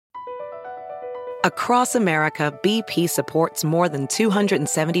Across America, BP supports more than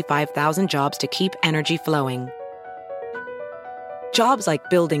 275,000 jobs to keep energy flowing. Jobs like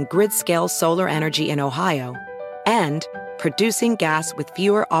building grid-scale solar energy in Ohio and producing gas with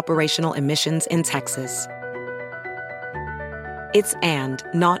fewer operational emissions in Texas. It's and,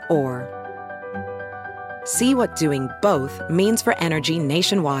 not or. See what doing both means for energy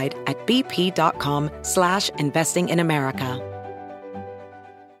nationwide at bp.com/investing in America.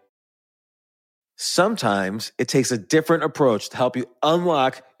 Sometimes it takes a different approach to help you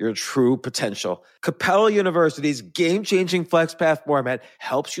unlock your true potential. Capella University's game-changing FlexPath format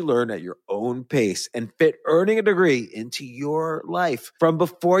helps you learn at your own pace and fit earning a degree into your life. From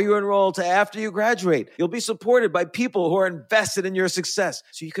before you enroll to after you graduate, you'll be supported by people who are invested in your success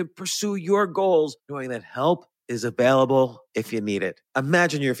so you can pursue your goals knowing that help is available if you need it.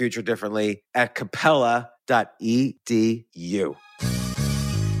 Imagine your future differently at capella.edu.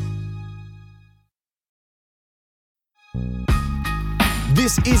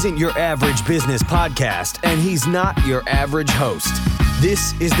 This isn't your average business podcast, and he's not your average host.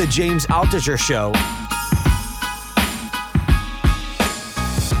 This is the James Altucher Show.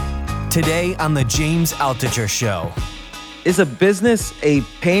 Today on the James Altucher Show. Is a business a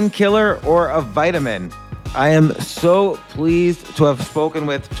painkiller or a vitamin? I am so pleased to have spoken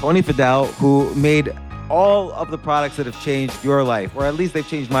with Tony Fadell, who made all of the products that have changed your life, or at least they've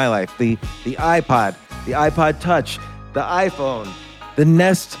changed my life. The iPod, the iPod Touch, the iPhone, the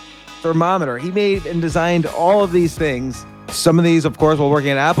Nest thermometer. He made and designed all of these things. Some of these, of course, while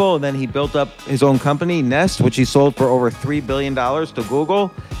working at Apple, and then he built up his own company, Nest, which he sold for over $3 billion to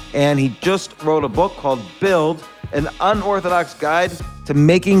Google. And he just wrote a book called Build, an unorthodox guide to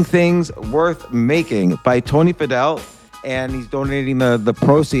making things worth making by Tony Fadell. And he's donating the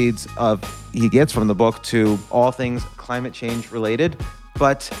proceeds he gets from the book to all things climate change related.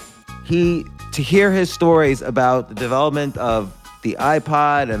 But to hear his stories about the development of the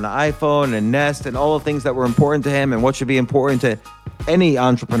iPod and the iPhone and Nest and all the things that were important to him and what should be important to any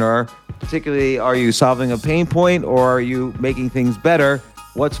entrepreneur, particularly, are you solving a pain point or are you making things better?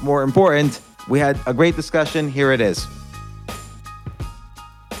 What's more important? We had a great discussion. Here it is.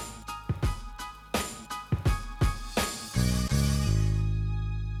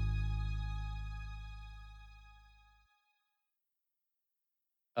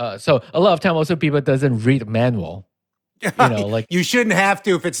 So a lot of time also people doesn't read manual. You shouldn't have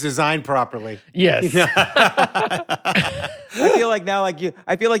to if it's designed properly. Yes. I feel like now,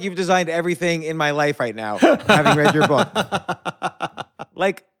 I feel like you've designed everything in my life right now, having read your book.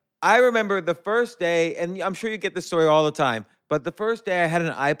 Like, I remember the first day, and I'm sure you get this story all the time, but the first day I had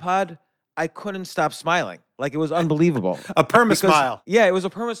an iPod, I couldn't stop smiling. Like, it was unbelievable. A perma-smile. Yeah, it was a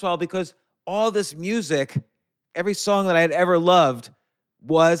perma-smile because all this music, every song that I had ever loved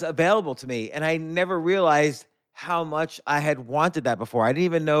was available to me, and I never realized how much I had wanted that before. I didn't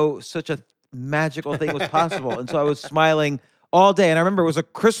even know such a magical thing was possible. And so I was smiling all day. And I remember it was a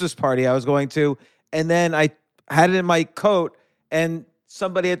Christmas party I was going to, and then I had it in my coat, and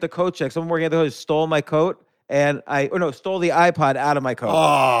somebody at the coat check, someone working at the hotel stole my coat, and stole the iPod out of my coat.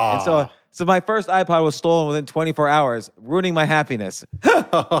 Oh. And so my first iPod was stolen within 24 hours, ruining my happiness.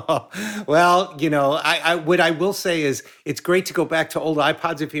 Well, what I will say is it's great to go back to old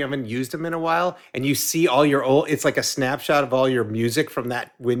iPods if you haven't used them in a while, and you see all your it's like a snapshot of all your music from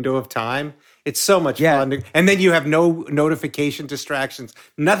that window of time. It's so much fun. And then you have no notification distractions,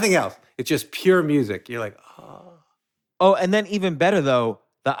 nothing else. It's just pure music. You're like, oh. Oh, and then even better, though,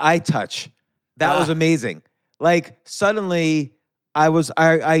 the iTouch. That was amazing. Like, suddenly I was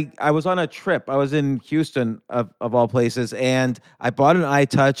on a trip. I was in Houston, of all places, and I bought an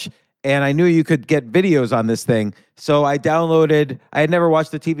iTouch, and I knew you could get videos on this thing. So I downloaded. I had never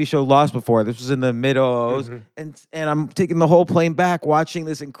watched the TV show Lost before. This was in the mid-00s, and I'm taking the whole plane back, watching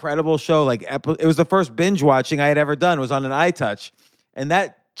this incredible show. Like, it was the first binge watching I had ever done. Was on an iTouch, and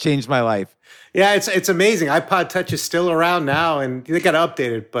that changed my life. Yeah, it's amazing. iPod Touch is still around now, and they got to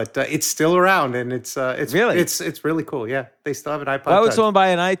update it, but it's still around, and it's really cool. Yeah, they still have an iPod. Why would Touch. someone buy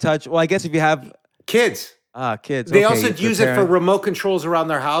an iTouch? Well, I guess if you have kids. Kids. They also use it for remote controls around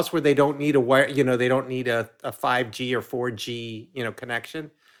their house where they don't need a wire. They don't need a 5G or 4G connection.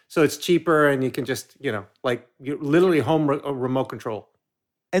 So it's cheaper, and you can just literally home remote control.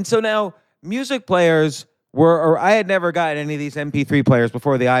 And so now music players I had never gotten any of these MP3 players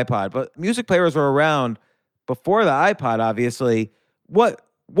before the iPod, but music players were around before the iPod, obviously.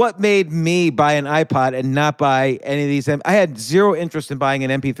 What made me buy an iPod and not buy any of these? I had zero interest in buying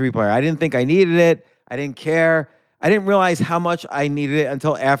an MP3 player. I didn't think I needed it. I didn't care. I didn't realize how much I needed it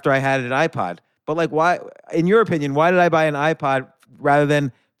until after I had an iPod. But why, in your opinion, why did I buy an iPod rather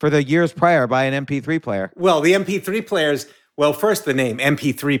than for the years prior by an MP3 player. Well, the MP3 players, well, first the name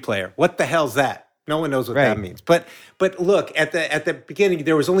MP3 player. What the hell's that? No one knows what that means. But look, at the beginning,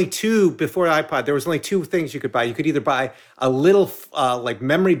 there was only two, before iPod, there was only two things you could buy. You could either buy a little like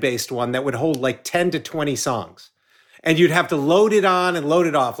memory-based one that would hold like 10 to 20 songs. And you'd have to load it on and load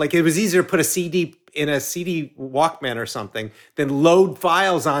it off. Like it was easier to put a CD in a CD Walkman or something than load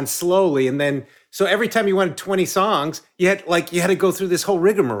files on slowly. And then, so every time you wanted 20 songs, you had to go through this whole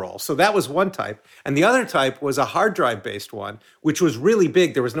rigmarole. So that was one type. And the other type was a hard drive based one, which was really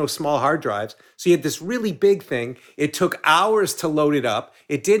big. There was no small hard drives. So you had this really big thing. It took hours to load it up.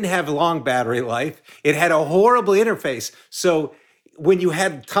 It didn't have long battery life. It had a horrible interface. So when you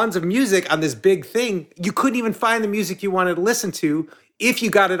had tons of music on this big thing, you couldn't even find the music you wanted to listen to if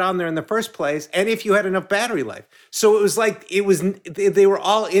you got it on there in the first place, and if you had enough battery life. So it was like they were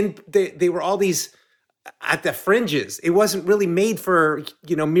all these at the fringes. It wasn't really made for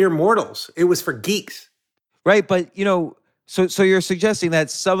mere mortals. It was for geeks, right? But so you're suggesting that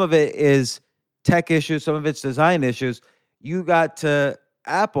some of it is tech issues, some of it's design issues. You got to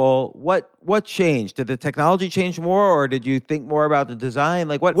Apple. What changed? Did the technology change more, or did you think more about the design?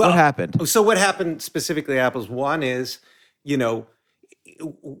 Like what happened? So what happened specifically at Apple's one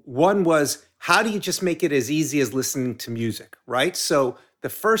was, how do you just make it as easy as listening to music, right? So the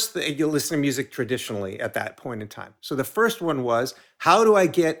first thing, you listen to music traditionally at that point in time. So the first one was, how do I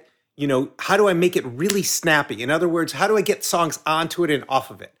make it really snappy? In other words, how do I get songs onto it and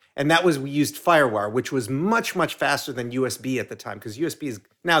off of it? And that was, we used FireWire, which was much, much faster than USB at the time, because USB is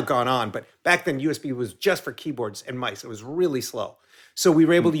now gone on. But back then, USB was just for keyboards and mice. It was really slow. So we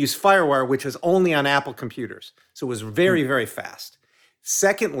were able to use FireWire, which was only on Apple computers. So it was very, very fast.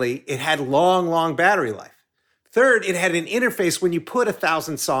 Secondly, it had long, long battery life. Third, it had an interface. When you put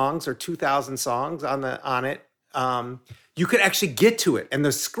 1,000 songs or 2,000 songs on it, you could actually get to it. And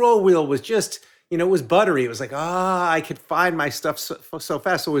the scroll wheel was just, it was buttery. It was like, I could find my stuff so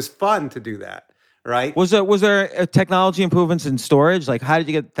fast. So it was fun to do that, right? Was there technology improvements in storage? Like, how did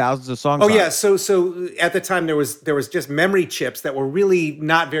you get thousands of songs? Oh yeah, so at the time there was just memory chips that were really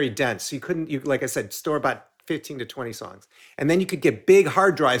not very dense. So you like I said, store about 15 to 20 songs. And then you could get big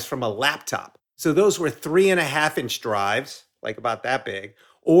hard drives from a laptop. So those were 3.5-inch drives, like about that big,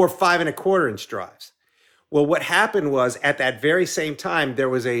 or 5.25-inch drives. Well, what happened was, at that very same time, there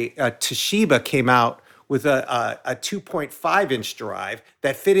was a Toshiba came out with a 2.5-inch drive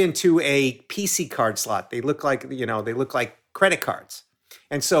that fit into a PC card slot. They look like credit cards.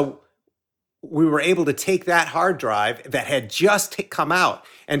 And so we were able to take that hard drive that had just come out,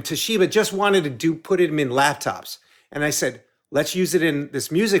 and Toshiba just wanted to put it in laptops. And I said, let's use it in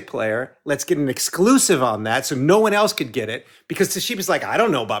this music player. Let's get an exclusive on that so no one else could get it, because Toshiba's like, I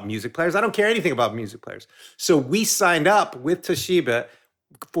don't know about music players. I don't care anything about music players. So we signed up with Toshiba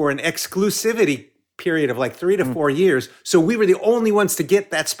for an exclusivity period of like 3 to 4 years. So we were the only ones to get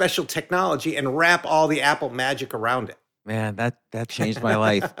that special technology and wrap all the Apple magic around it. Man, that changed my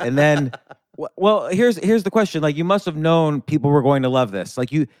life. And then, well, here's the question. Like, you must have known people were going to love this. Like,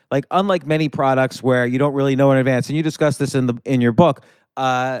 unlike many products where you don't really know in advance, and you discuss this in your book,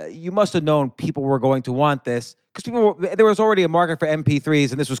 you must have known people were going to want this, because there was already a market for MP3s,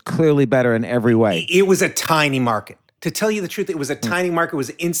 and this was clearly better in every way. It was a tiny market. To tell you the truth, it was a tiny market. It was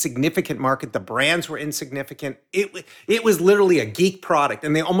an insignificant market. The brands were insignificant. It was literally a geek product,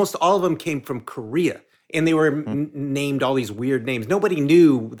 and almost all of them came from Korea. And they were named all these weird names. Nobody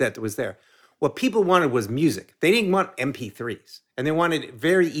knew that it was there. What people wanted was music. They didn't want MP3s, and they wanted it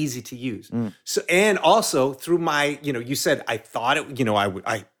very easy to use. So, and also through my, you said I thought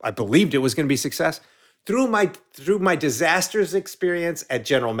it, I believed it was going to be a success. Through my disastrous experience at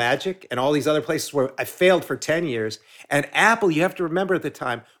General Magic and all these other places where I failed for 10 years, and Apple, you have to remember at the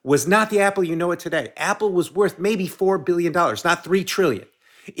time, was not the Apple you know it today. Apple was worth maybe $4 billion, not $3 trillion.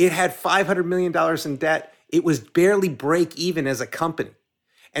 It had $500 million in debt. It was barely break even as a company.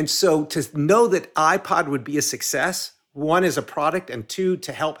 And so to know that iPod would be a success, one, as a product, and two,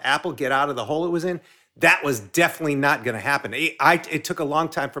 to help Apple get out of the hole it was in, that was definitely not going to happen. It took a long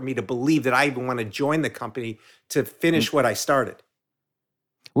time for me to believe that I even want to join the company to finish what I started.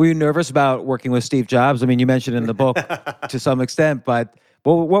 Were you nervous about working with Steve Jobs? I mean, you mentioned in the book to some extent, but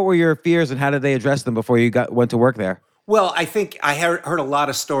what were your fears, and how did they address them before you went to work there? Well, I think I heard a lot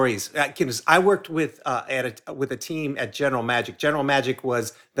of stories. I worked with a team at General Magic. General Magic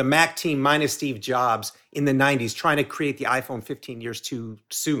was the Mac team minus Steve Jobs in the 90s, trying to create the iPhone 15 years too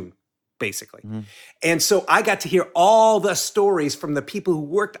soon, basically. And so I got to hear all the stories from the people who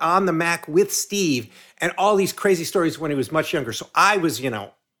worked on the Mac with Steve, and all these crazy stories when he was much younger. So I was,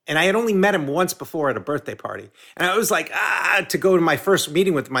 And I had only met him once before at a birthday party. And I was like, to go to my first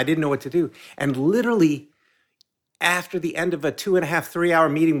meeting with him, I didn't know what to do. And literally after the end of a 2.5, 3 hour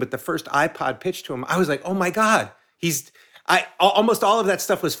meeting with the first iPod pitch to him, I was like, oh my God, almost all of that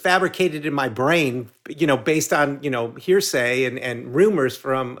stuff was fabricated in my brain, based on, hearsay and rumors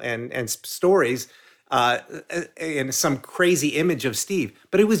from, and stories, and some crazy image of Steve.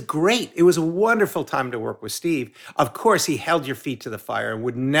 But it was great. It was a wonderful time to work with Steve. Of course, he held your feet to the fire and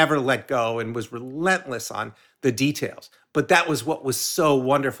would never let go and was relentless on the details. But that was what was so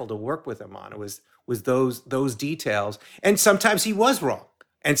wonderful to work with him on. It was those details. And sometimes he was wrong.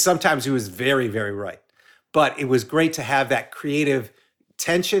 And sometimes he was very, very right. But it was great to have that creative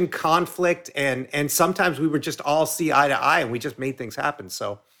tension, conflict, and sometimes we would just all see eye to eye and we just made things happen.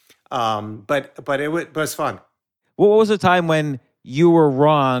 So, but it was fun. What was the time when you were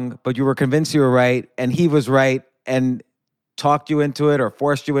wrong, but you were convinced you were right, and he was right and talked you into it or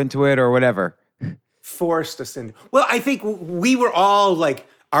forced you into it or whatever? Forced us in. Well, I think we were all like,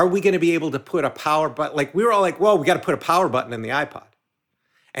 are we going to be able to put a power button? Like, we were all like, well, we got to put a power button in the iPod.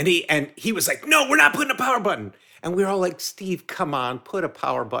 And he was like, no, we're not putting a power button. And we were all like, Steve, come on, put a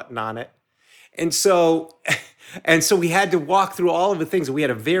power button on it. And so we had to walk through all of the things. We had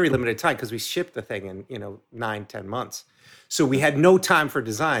a very limited time because we shipped the thing in 9-10 months. So we had no time for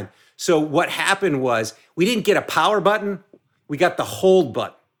design. So what happened was we didn't get a power button. We got the hold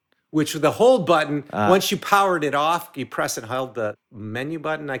button, which the hold button, once you powered it off, you press and held the menu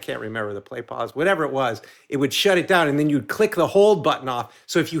button. I can't remember, the play pause, whatever it was. It would shut it down, and then you'd click the hold button off.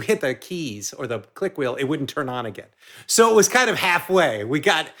 So if you hit the keys or the click wheel, it wouldn't turn on again. So it was kind of halfway. We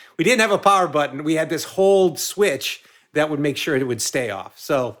didn't have a power button. We had this hold switch that would make sure it would stay off.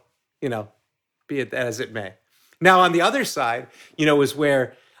 So, be it as it may. Now, on the other side, was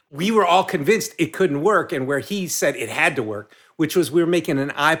where we were all convinced it couldn't work and where he said it had to work, which was we were making an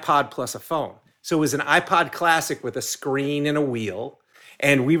iPod plus a phone. So it was an iPod Classic with a screen and a wheel.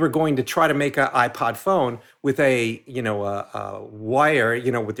 And we were going to try to make an iPod phone with a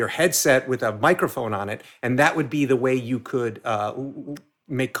wire, with your headset with a microphone on it. And that would be the way you could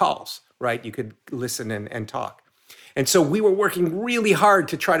make calls, right? You could listen and talk. And so we were working really hard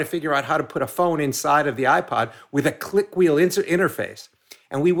to try to figure out how to put a phone inside of the iPod with a click wheel interface.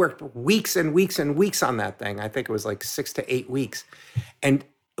 And we worked weeks and weeks and weeks on that thing. I think it was like 6 to 8 weeks. And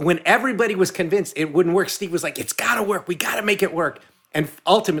when everybody was convinced it wouldn't work, Steve was like, it's got to work. We got to make it work. And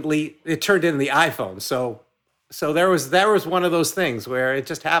ultimately, it turned into the iPhone. So there was one of those things where it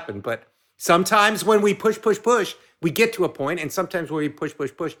just happened. But sometimes when we push, we get to a point. And sometimes when we push,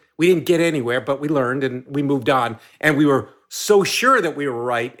 we didn't get anywhere, but we learned and we moved on. And we were so sure that we were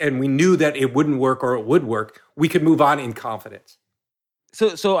right and we knew that it wouldn't work or it would work, we could move on in confidence.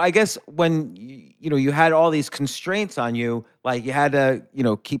 So I guess when you had all these constraints on you, like you had to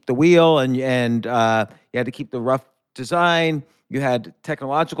keep the wheel and you had to keep the rough design, you had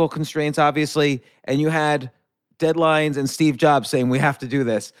technological constraints obviously, and you had deadlines and Steve Jobs saying we have to do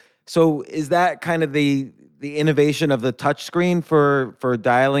this. So is that kind of the innovation of the touch screen for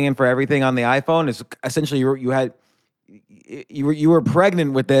dialing in for everything on the iPhone? Is essentially you were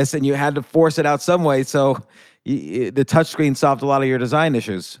pregnant with this and you had to force it out some way. So the touchscreen solved a lot of your design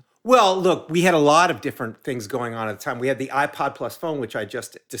issues. Well, look, we had a lot of different things going on at the time. We had the iPod Plus phone, which I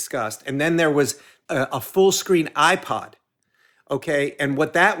just discussed. And then there was a full screen iPod. Okay. And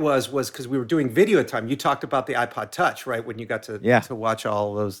what that was because we were doing video at the time. You talked about the iPod Touch, right? When you got to watch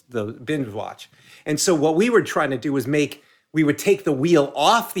all the binge watch. And so what we were trying to do was we would take the wheel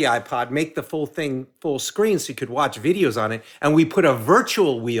off the iPod, make the full thing full screen so you could watch videos on it. And we put a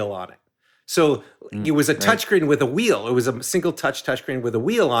virtual wheel on it. So it was a touchscreen with a wheel. It was a single touchscreen with a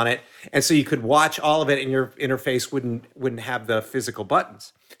wheel on it. And so you could watch all of it and your interface wouldn't have the physical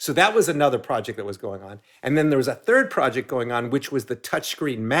buttons. So that was another project that was going on. And then there was a third project going on, which was the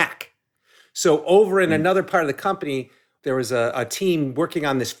touchscreen Mac. So over in another part of the company, there was a team working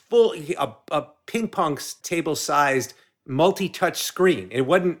on this a ping pong table sized multi-touch screen. It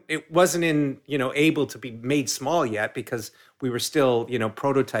wasn't able to be made small yet because we were still,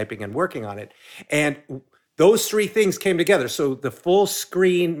 prototyping and working on it. And those three things came together. So the full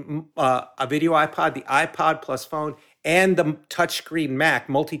screen, a video iPod, the iPod plus phone, and the touchscreen Mac,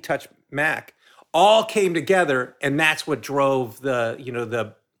 multi-touch Mac, all came together. And that's what drove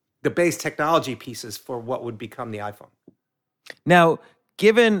the base technology pieces for what would become the iPhone. Now,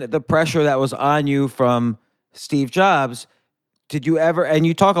 given the pressure that was on you from Steve Jobs, did you ever, and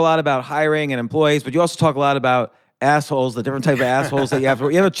you talk a lot about hiring and employees, but you also talk a lot about assholes, the different type of assholes that you have.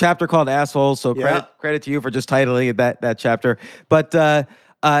 You have a chapter called Assholes, so credit to you for just titling that chapter. But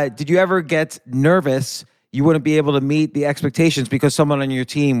did you ever get nervous, you wouldn't be able to meet the expectations because someone on your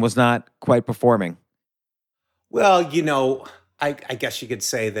team was not quite performing? Well, I guess you could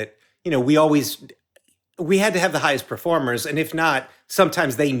say that, we had to have the highest performers. And if not,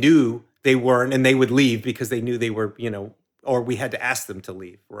 sometimes they knew they weren't and they would leave because they knew they were, or we had to ask them to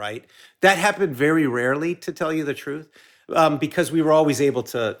leave, right? That happened very rarely, to tell you the truth, because we were always able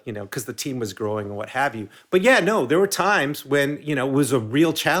to, because the team was growing and what have you. But yeah, no, there were times when, it was a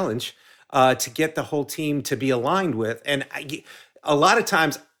real challenge to get the whole team to be aligned with. And a lot of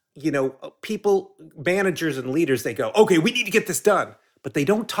times, people, managers and leaders, they go, okay, we need to get this done. But they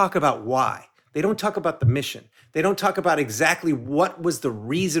don't talk about why. They don't talk about the mission. They don't talk about exactly what was the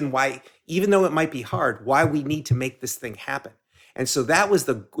reason why, even though it might be hard, why we need to make this thing happen. And so that was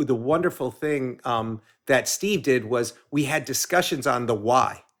the wonderful thing that Steve did, was we had discussions on the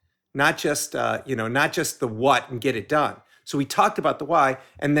why, not just not just the what and get it done. So we talked about the why,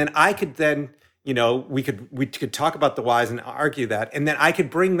 and then I could then, we could talk about the whys and argue that, and then I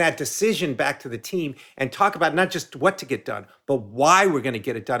could bring that decision back to the team and talk about not just what to get done, but why we're going to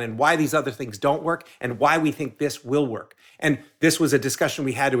get it done and why these other things don't work and why we think this will work. And this was a discussion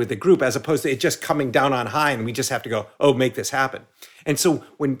we had with the group, as opposed to it just coming down on high and we just have to go, oh, make this happen. And so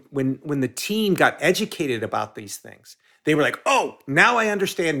when the team got educated about these things, they were like, oh, now I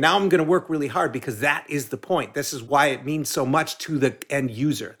understand. Now I'm going to work really hard, because that is the point. This is why it means so much to the end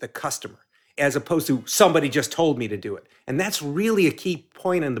user, the customer, as opposed to somebody just told me to do it. And that's really a key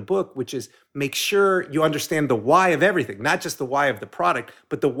point in the book, which is make sure you understand the why of everything, not just the why of the product,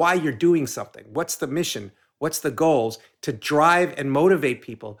 but the why you're doing something. What's the mission? What's the goals to drive and motivate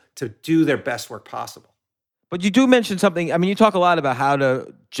people to do their best work possible? But you do mention something. I mean, you talk a lot about how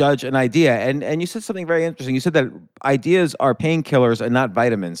to judge an idea, and you said something very interesting. You said that ideas are painkillers and not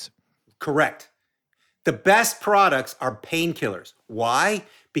vitamins. Correct. The best products are painkillers. Why?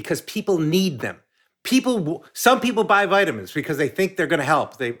 Because people need them. Some people buy vitamins because they think they're going to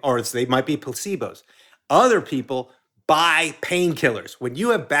help, or they might be placebos. Other people buy painkillers. When you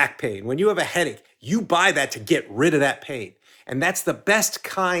have back pain, when you have a headache, you buy that to get rid of that pain. And that's the best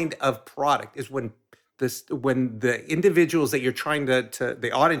kind of product, is when the individuals that you're trying to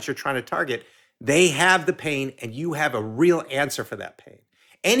the audience you're trying to target, they have the pain and you have a real answer for that pain.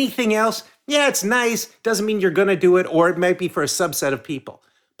 Anything else, yeah, it's nice, doesn't mean you're going to do it, or it might be for a subset of people.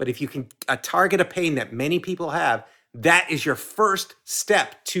 But if you can target a pain that many people have, that is your first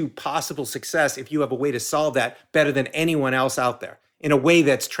step to possible success, if you have a way to solve that better than anyone else out there in a way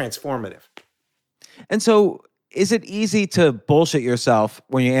that's transformative. And so, is it easy to bullshit yourself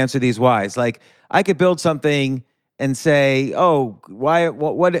when you answer these whys? Like, I could build something and say, oh, why,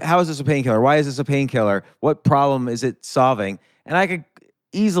 what, how is this a painkiller? Why is this a painkiller? What problem is it solving? And I could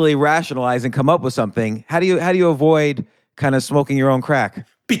easily rationalize and come up with something. How do you avoid kind of smoking your own crack?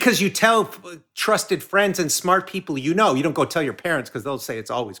 Because you tell trusted friends and smart people, you don't go tell your parents, because they'll say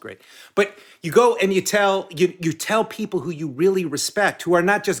it's always great. But you go and you tell people who you really respect, who are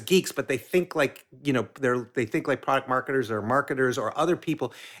not just geeks, but they think like, they think like product marketers or other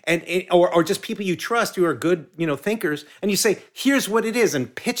people, or just people you trust who are good, thinkers. And you say, here's what it is,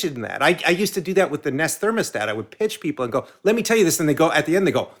 and pitch it in that. I used to do that with the Nest thermostat. I would pitch people and go, let me tell you this. And they go, at the end,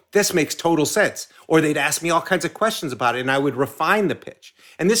 they go, this makes total sense. Or they'd ask me all kinds of questions about it, and I would refine the pitch.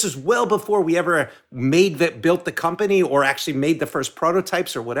 And this is well before we ever built the company or actually made the first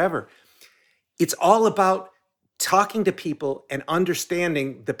prototypes or whatever. It's all about talking to people and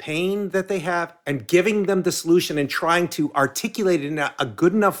understanding the pain that they have and giving them the solution and trying to articulate it in a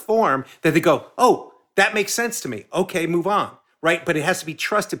good enough form that they go, oh, that makes sense to me. Okay, move on, right? But it has to be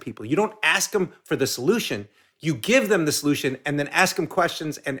trusted people. You don't ask them for the solution. You give them the solution and then ask them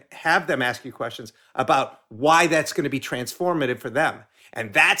questions and have them ask you questions about why that's going to be transformative for them.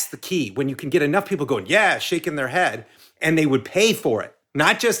 And that's the key. When you can get enough people going, yeah, shaking their head, and they would pay for it.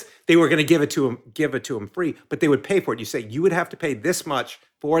 Not just they were going to give it to them free, but they would pay for it. You say, you would have to pay this much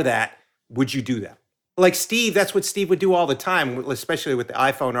for that. Would you do that? Like Steve, that's what Steve would do all the time, especially with the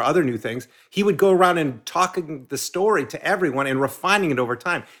iPhone or other new things. He would go around and talking the story to everyone and refining it over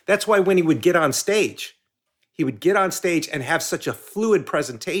time. That's why when he would get on stage and have such a fluid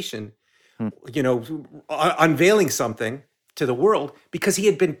presentation, unveiling something to the world, because he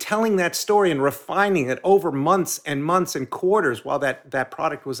had been telling that story and refining it over months and months and quarters while that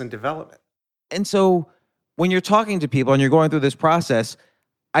product was in development. And so when you're talking to people and you're going through this process,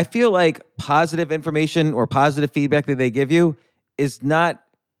 I feel like positive information or positive feedback that they give you is not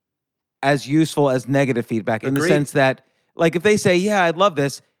as useful as negative feedback. In the sense that, like, if they say, yeah, I'd love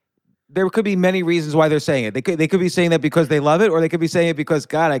this, there could be many reasons why they're saying it. They could be saying that because they love it, or they could be saying it because,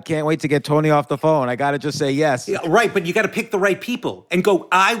 God, I can't wait to get Tony off the phone. I got to just say yes. Yeah, right, but you got to pick the right people and go,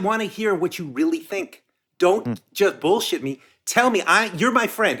 I want to hear what you really think. Don't just bullshit me. Tell me, you're my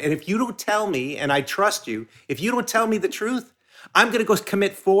friend. And if you don't tell me, and I trust you, if you don't tell me the truth, I'm going to go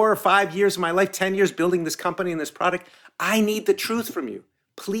commit 4 or 5 years of my life, 10 years building this company and this product. I need the truth from you.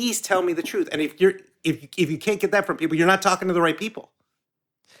 Please tell me the truth. And if you can't get that from people, you're not talking to the right people.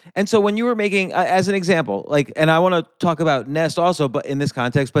 And so when you were making, as an example, like, and I want to talk about Nest also, but in this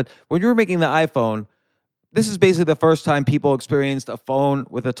context, but when you were making the iPhone, this is basically the first time people experienced a phone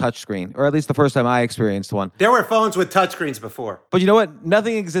with a touchscreen, or at least the first time I experienced one. There were phones with touchscreens before. But you know what?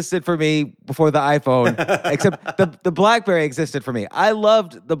 Nothing existed for me before the iPhone, except the BlackBerry existed for me. I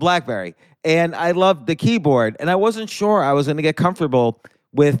loved the BlackBerry, and I loved the keyboard, and I wasn't sure I was going to get comfortable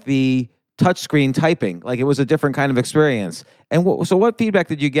with the touchscreen typing. Like, it was a different kind of experience. And so what feedback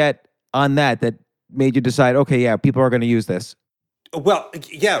did you get on that made you decide, okay, yeah, people are going to use this? Well,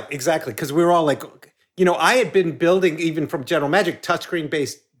 yeah, exactly. Because we were all like, I had been building, even from General Magic,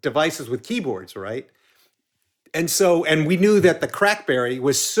 touchscreen-based devices with keyboards, right? And we knew that the Crackberry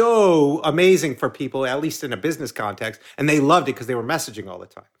was so amazing for people, at least in a business context, and they loved it because they were messaging all the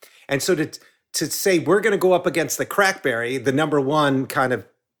time. And so to say we're going to go up against the Crackberry, the number one kind of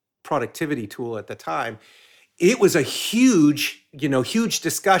productivity tool at the time, it was a huge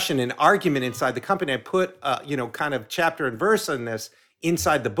discussion and argument inside the company. I put, kind of chapter and verse on this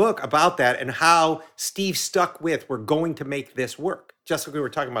inside the book about that and how Steve stuck with, we're going to make this work. Just like we were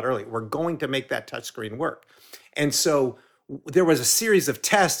talking about earlier, we're going to make that touchscreen work. And so there was a series of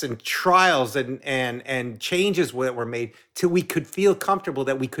tests and trials and changes that were made till we could feel comfortable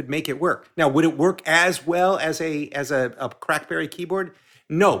that we could make it work. Now, would it work as well as a Crackberry keyboard?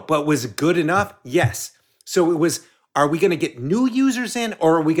 No, but was it good enough? Yes. So it was, are we going to get new users in,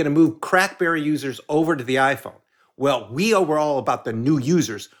 or are we going to move Crackberry users over to the iPhone? Well, we were all about the new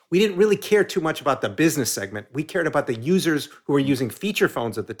users. We didn't really care too much about the business segment. We cared about the users who were using feature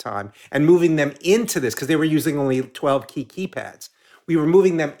phones at the time and moving them into this, because they were using only 12 key keypads. We were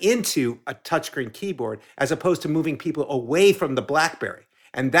moving them into a touchscreen keyboard as opposed to moving people away from the BlackBerry.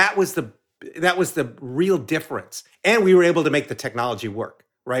 And that was the real difference. And we were able to make the technology work,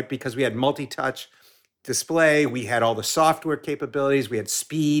 right? Because we had multi-touch display, we had all the software capabilities, we had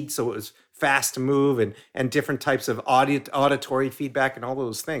speed, so it was fast to move, and different types of auditory feedback and all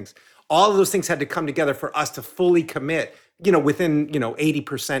those things. All of those things had to come together for us to fully commit, within, 80%,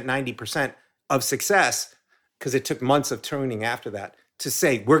 90% of success, because it took months of tuning after that, to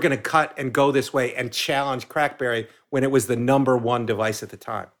say, we're going to cut and go this way and challenge Crackberry when it was the number one device at the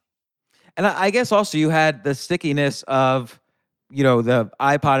time. And I guess also you had the stickiness of, the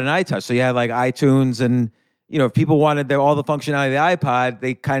iPod and iTouch. So you had like iTunes, and, if people wanted all the functionality of the iPod,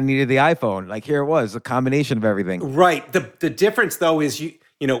 they kind of needed the iPhone. Like, here it was, a combination of everything. Right. The difference, though, is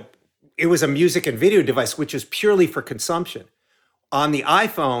it was a music and video device, which is purely for consumption. On the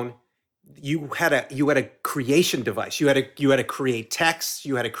iPhone, you had a creation device. You had to create texts,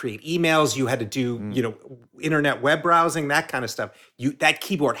 you had to create emails, you had to do internet web browsing, that kind of stuff. That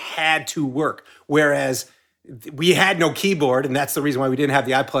keyboard had to work. Whereas we had no keyboard, and that's the reason why we didn't have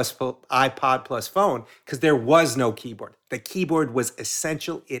the iPod plus phone, because there was no keyboard. The keyboard was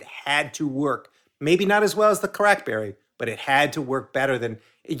essential. It had to work. Maybe not as well as the Crackberry, but it had to work better than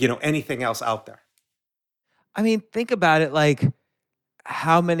anything else out there. I mean, think about it, like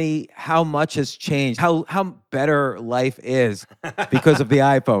how much has changed, how better life is because of the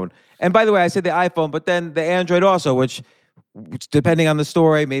iPhone. And by the way, I said the iPhone, but then the Android also, which depending on the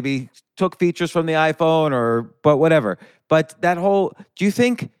story, maybe took features from the iPhone but whatever. But do you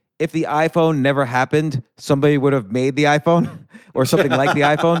think if the iPhone never happened, somebody would have made the iPhone or something like the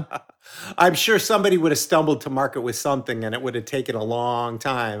iPhone? I'm sure somebody would have stumbled to market with something, and it would have taken a long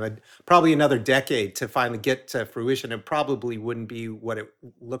time, and probably another decade to finally get to fruition. It probably wouldn't be what it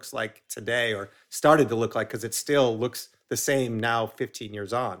looks like today, or started to look like, because it still looks the same now 15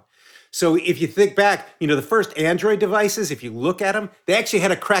 years on. So if you think back, the first Android devices, if you look at them, they actually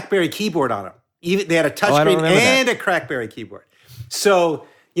had a Crackberry keyboard on them. Even they had a touchscreen and a Crackberry keyboard. So,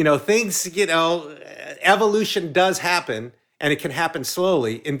 things, evolution does happen, and it can happen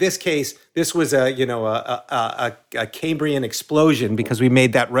slowly. In this case, this was a Cambrian explosion, because we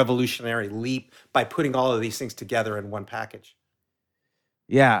made that revolutionary leap by putting all of these things together in one package.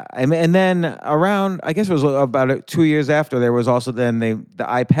 Yeah, and then around, I guess it was about 2 years after, there was also then the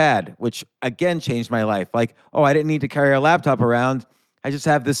iPad, which again changed my life. Like, I didn't need to carry a laptop around. I just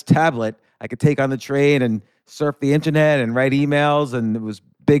have this tablet I could take on the train and surf the internet and write emails, and it was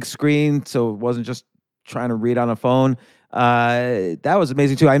big screen, so it wasn't just trying to read on a phone. That was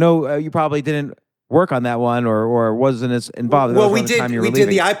amazing too. I know you probably didn't work on that one or wasn't as involved. Well, we did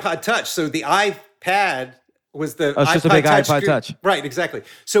the iPod Touch. So the iPad was the it's just a big iPod Touch. Right, exactly.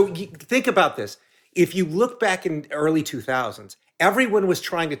 So think about this. if you look back in early 2000s, everyone was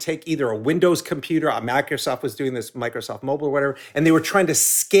trying to take either a Windows computer, Microsoft was doing this, Microsoft Mobile or whatever, and they were trying to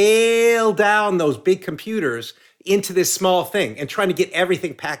scale down those big computers into this small thing and trying to get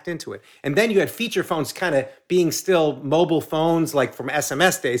everything packed into it. And then you had feature phones kind of being still mobile phones like from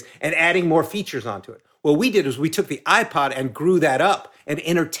SMS days and adding more features onto it. What we did is we took the iPod and grew that up, an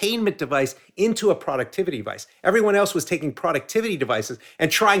entertainment device, into a productivity device. Everyone else was taking productivity devices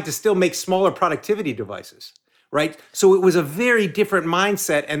and trying to still make smaller productivity devices, right? So it was a very different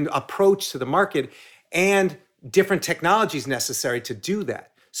mindset and approach to the market and different technologies necessary to do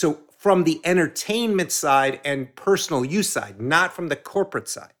that. So from the entertainment side and personal use side, not from the corporate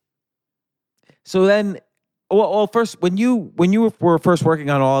side. So then, well, first, when you were first working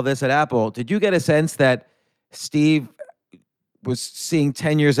on all of this at Apple, did you get a sense that Steve was seeing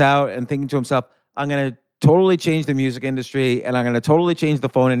 10 years out and thinking to himself, I'm going to totally change the music industry and I'm going to totally change the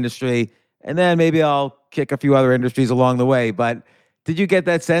phone industry, and then maybe I'll kick a few other industries along the way? But did you get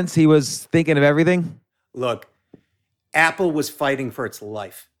that sense he was thinking of everything? Look, Apple was fighting for its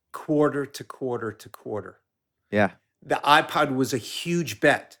life, quarter to quarter to quarter. Yeah. The iPod was a huge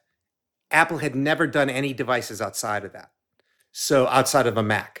bet. Apple had never done any devices outside of that. So outside of a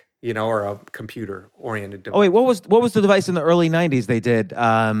Mac, or a computer-oriented device. Oh, wait, what was the device in the early 90s they did?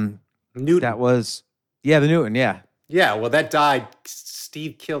 Newton. That was, the Newton, yeah. Yeah, well, that died.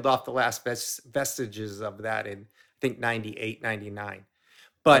 Steve killed off the last vestiges of that in, I think, 98, 99.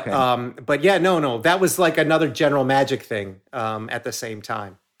 But Okay. but yeah, no, that was like another General Magic thing at the same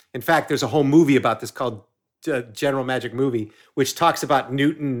time. In fact, there's a whole movie about this called General Magic movie, which talks about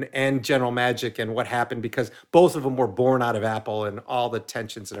Newton and General Magic and what happened because both of them were born out of Apple and all the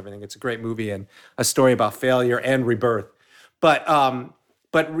tensions and everything. It's a great movie and a story about failure and rebirth. But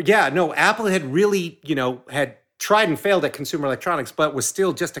yeah, no, Apple had really, had tried and failed at consumer electronics, but was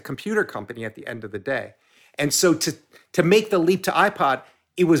still just a computer company at the end of the day. And so to make the leap to iPod,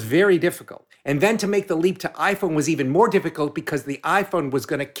 it was very difficult. And then to make the leap to iPhone was even more difficult because the iPhone was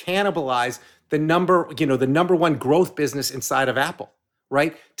going to cannibalize the number one growth business inside of Apple,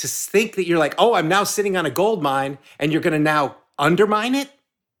 right? To think that you're like, oh, I'm now sitting on a gold mine and you're going to now undermine it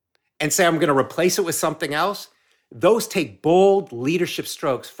and say, I'm going to replace it with something else. Those take bold leadership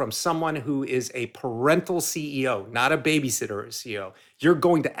strokes from someone who is a parental CEO, not a babysitter CEO. You're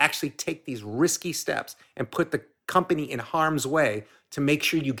going to actually take these risky steps and put the company in harm's way to make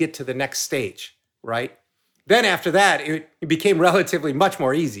sure you get to the next stage, right? Then after that, it became relatively much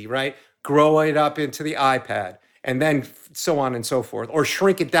more easy, right? Grow it up into the iPad and then so on and so forth, or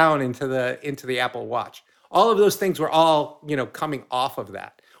shrink it down into the Apple Watch. All of those things were all, coming off of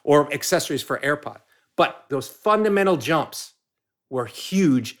that, or accessories for AirPod. But those fundamental jumps were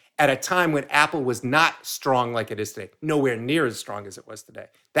huge at a time when Apple was not strong like it is today, nowhere near as strong as it was today.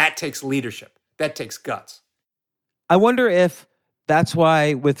 That takes leadership. That takes guts. I wonder if that's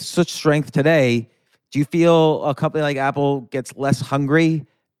why, with such strength today, do you feel a company like Apple gets less hungry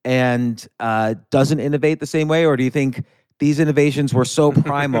and doesn't innovate the same way? Or do you think these innovations were so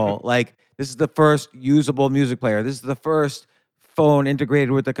primal? Like, this is the first usable music player. This is the first phone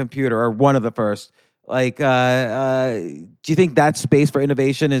integrated with the computer, or one of the first. Like, do you think that space for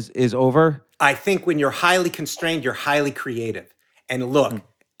innovation is over? I think when you're highly constrained, you're highly creative. And look,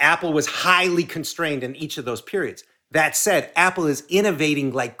 Apple was highly constrained in each of those periods. That said, Apple is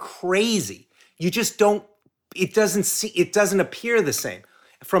innovating like crazy. You just don't, it doesn't appear the same.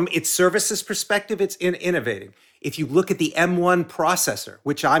 From its services perspective, it's innovating. If you look at the M1 processor,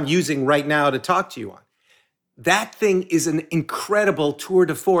 which I'm using right now to talk to you on, that thing is an incredible tour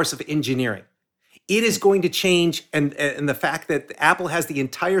de force of engineering. It is going to change, and the fact that Apple has the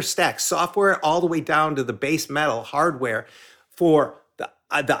entire stack, software all the way down to the base metal hardware for the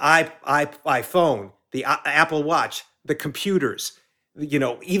iPhone, the Apple Watch, the computers,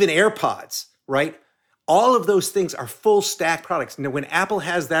 even AirPods, right? All of those things are full stack products. Now, when Apple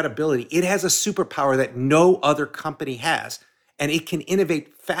has that ability, it has a superpower that no other company has, and it can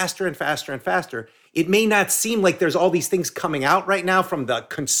innovate faster and faster and faster. It may not seem like there's all these things coming out right now from the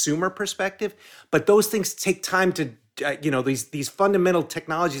consumer perspective, but those things take time to, these fundamental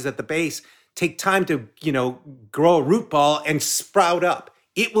technologies at the base take time to, grow a root ball and sprout up.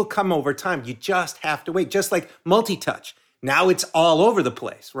 It will come over time. You just have to wait. Just like multi-touch. Now it's all over the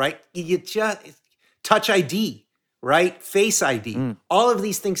place, right? You just Touch ID, right? Face ID. All of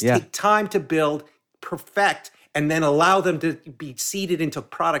these things take time to build, perfect, and then allow them to be seeded into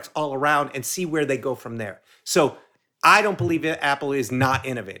products all around and see where they go from there. So I don't believe Apple is not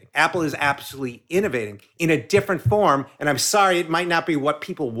innovating. Apple is absolutely innovating in a different form. And I'm sorry, it might not be what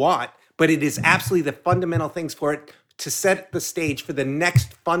people want, but it is absolutely the fundamental things for it to set the stage for the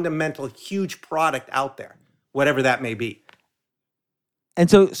next fundamental huge product out there, whatever that may be. And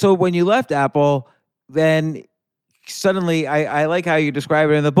so when you left Apple, then suddenly I like how you describe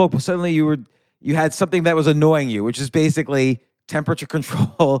it in the book, but suddenly you had something that was annoying you, which is basically temperature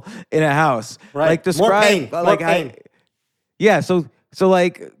control in a house. Right. Like describe More pain. So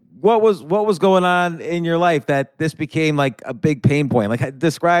like what was going on in your life that this became like a big pain point? Like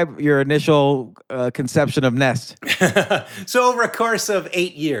describe your initial conception of Nest. So over a course of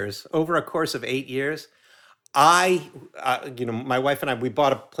 8 years, my wife and I, we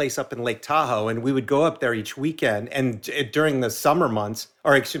bought a place up in Lake Tahoe, and we would go up there each weekend. And during the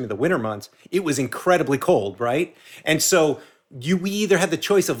the winter months, it was incredibly cold, right? And so we either had the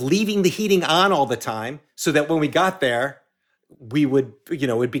choice of leaving the heating on all the time so that when we got there, we would,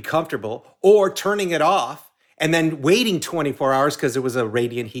 it'd be comfortable, or turning it off and then waiting 24 hours because it was a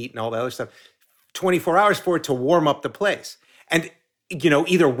radiant heat and all the other stuff, 24 hours for it to warm up the place. And,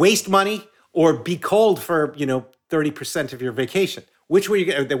 either waste money or be cold for, 30% of your vacation, which were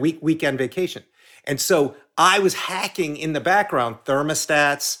the weekend vacation. And so I was hacking in the background,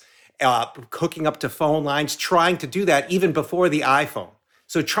 thermostats, hooking up to phone lines, trying to do that even before the iPhone.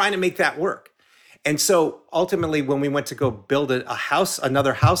 So trying to make that work. And so ultimately, when we went to go build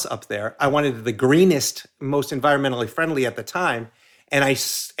another house up there, I wanted the greenest, most environmentally friendly at the time. And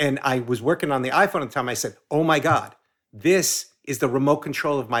I was working on the iPhone at the time. I said, oh my God, this is the remote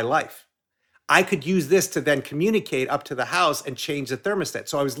control of my life. I could use this to then communicate up to the house and change the thermostat.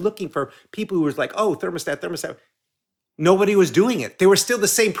 So I was looking for people who was like, oh, thermostat. Nobody was doing it. They were still the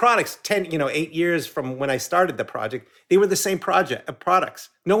same products. 8 years from when I started the project, they were the same products.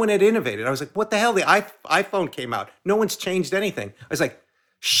 No one had innovated. I was like, what the hell? The iPhone came out. No one's changed anything. I was like,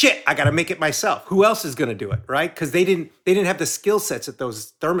 shit, I got to make it myself. Who else is going to do it, right? Because they didn't have the skill sets at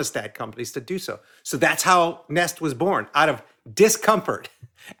those thermostat companies to do so. So that's how Nest was born, out of discomfort,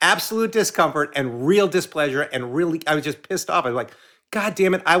 absolute discomfort and real displeasure. And really, I was just pissed off. I was like, God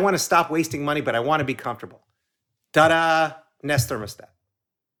damn it, I want to stop wasting money, but I want to be comfortable. Ta-da, Nest thermostat.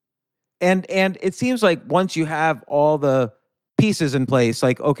 And it seems like once you have all the pieces in place,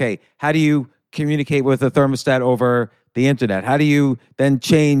 like, okay, how do you communicate with a thermostat over the internet? How do you then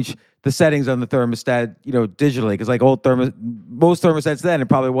change the settings on the thermostat, digitally? Because like most thermostats then, it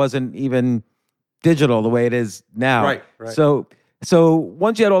probably wasn't even digital the way it is now. Right. So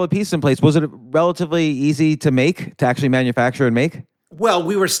once you had all the pieces in place, was it relatively easy to actually manufacture and make? Well,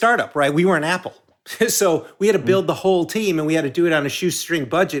 we were a startup, right? We weren't Apple. So we had to build the whole team, and we had to do it on a shoestring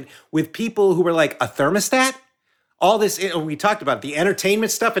budget with people who were like, a thermostat? All this, we talked about the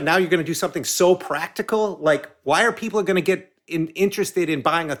entertainment stuff, and now you're going to do something so practical. Like, why are people going to get interested in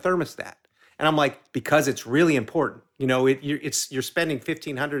buying a thermostat? And I'm like, because it's really important. You're spending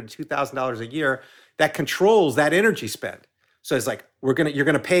 $1,500 to $2,000 a year that controls that energy spend. So it's like, you're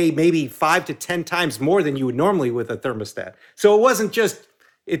going to pay maybe 5 to 10 times more than you would normally with a thermostat. So it wasn't just,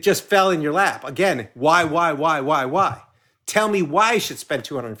 it just fell in your lap. Again, why? Tell me why I should spend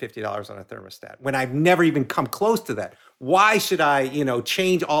 $250 on a thermostat when I've never even come close to that. Why should I,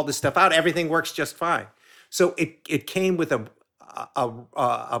 change all this stuff out? Everything works just fine. So it came with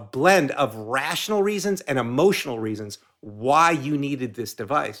a blend of rational reasons and emotional reasons why you needed this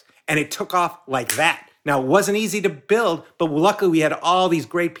device. And it took off like that. Now, it wasn't easy to build, but luckily we had all these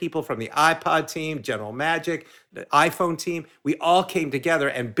great people from the iPod team, General Magic, the iPhone team. We all came together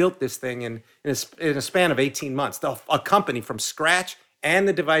and built this thing in a span of 18 months. A company from scratch and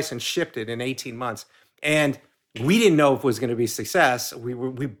the device, and shipped it in 18 months. And we didn't know if it was going to be a success.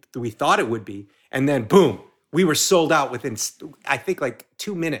 We thought it would be. And then, boom, we were sold out within, I think, like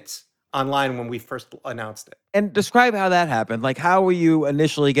 2 minutes online when we first announced it. And describe how that happened. Like, how were you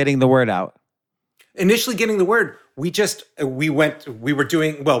initially getting the word out? Initially getting the word, we were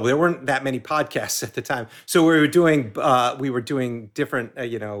doing, well, there weren't that many podcasts at the time. So we were doing different,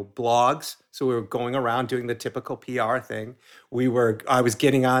 blogs. So we were going around doing the typical PR thing. I was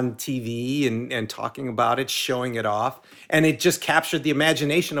getting on TV and talking about it, showing it off. And it just captured the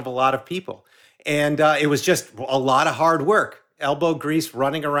imagination of a lot of people. And it was just a lot of hard work, elbow grease,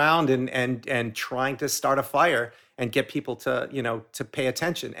 running around and trying to start a fire and get people to pay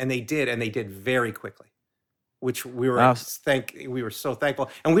attention. And they did very quickly, which we were so thankful.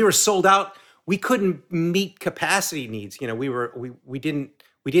 And we were sold out. We couldn't meet capacity needs. We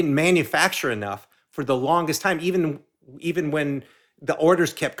didn't manufacture enough for the longest time. Even when the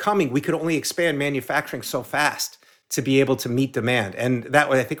orders kept coming, we could only expand manufacturing so fast to be able to meet demand. And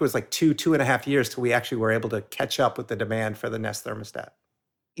that way, I think it was like 2.5 years till we actually were able to catch up with the demand for the Nest thermostat.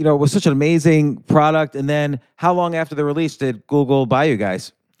 It was such an amazing product. And then how long after the release did Google buy you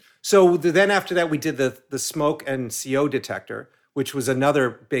guys? So then after that, we did the smoke and CO detector, which was another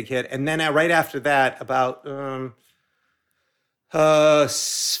big hit. And then right after that, about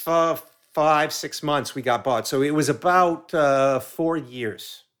 5-6 months, we got bought. So it was about 4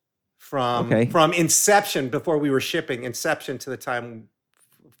 years Okay. from inception, before we were shipping, inception to the time,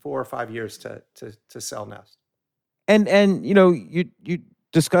 4 or 5 years to sell Nest. And you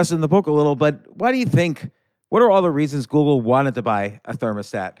discuss in the book a little, but why do you think? What are all the reasons Google wanted to buy a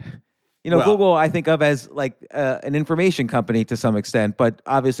thermostat? Well- Google I think of as like an information company to some extent, but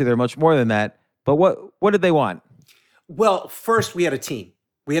obviously they're much more than that. But what did they want? Well, first we had a team.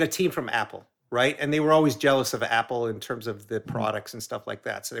 We had a team from Apple, right? And they were always jealous of Apple in terms of the products and stuff like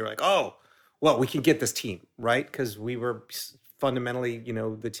that. So they were like, oh, well, we can get this team, right? Because we were fundamentally,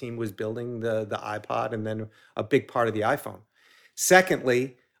 the team was building the iPod and then a big part of the iPhone.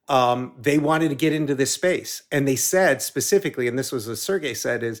 Secondly, they wanted to get into this space. And they said specifically, and this was what Sergey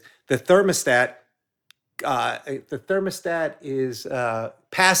said, is the thermostat is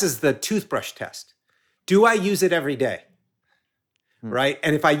passes the toothbrush test. Do I use it every day? Right?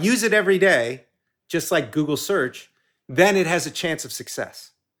 And if I use it every day, just like Google search, then it has a chance of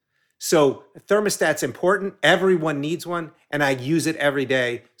success. So thermostat's important. Everyone needs one. And I use it every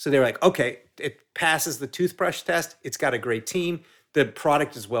day. So they're like, okay, it passes the toothbrush test. It's got a great team. The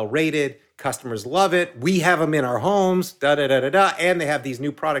product is well rated. Customers love it. We have them in our homes, and they have these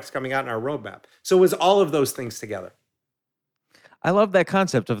new products coming out in our roadmap. So it was all of those things together. I love that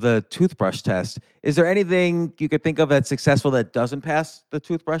concept of the toothbrush test. Is there anything you could think of that's successful that doesn't pass the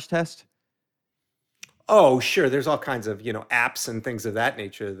toothbrush test? Oh, sure. There's all kinds of, apps and things of that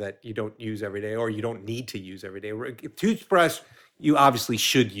nature that you don't use every day, or you don't need to use every day. Toothbrush, you obviously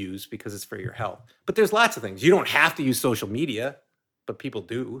should use because it's for your health. But there's lots of things. You don't have to use social media, but people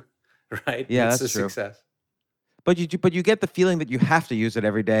do, right? Yeah, it's that's a true. success. But you get the feeling that you have to use it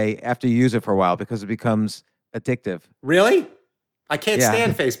every day after you use it for a while because it becomes addictive. Really? I can't Yeah.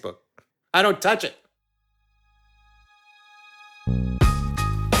 stand Facebook. I don't touch it.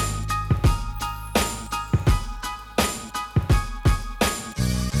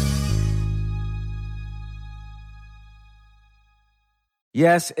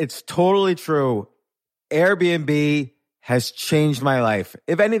 Yes, it's totally true. Airbnb has changed my life.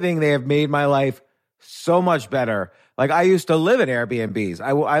 If anything, they have made my life so much better. Like I used to live in Airbnbs.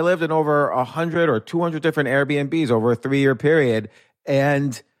 I lived in over 100 or 200 different Airbnbs over a 3-year period,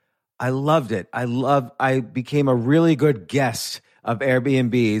 and I loved it. I became a really good guest of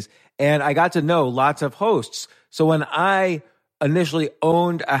Airbnbs, and I got to know lots of hosts. So when I initially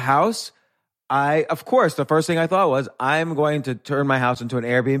owned a house, of course, the first thing I thought was, I'm going to turn my house into an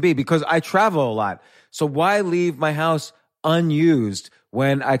Airbnb because I travel a lot. So why leave my house unused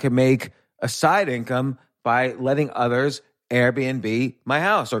when I can make a side income by letting others Airbnb my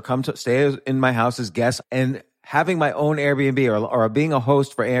house or come to stay in my house as guests? And having my own Airbnb or being a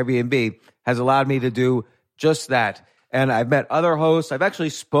host for Airbnb has allowed me to do just that. And I've met other hosts. I've actually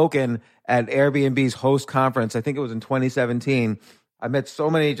spoken at Airbnb's host conference. I think it was in 2017. I met so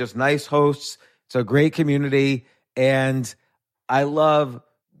many just nice hosts. It's a great community. And I love,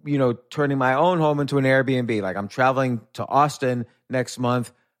 turning my own home into an Airbnb. Like I'm traveling to Austin next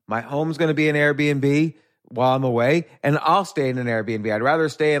month. My home's going to be an Airbnb while I'm away, and I'll stay in an Airbnb. I'd rather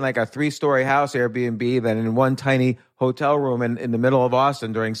stay in like a 3-story house Airbnb than in one tiny hotel room in the middle of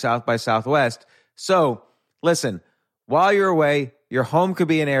Austin during South by Southwest. So listen, while you're away, your home could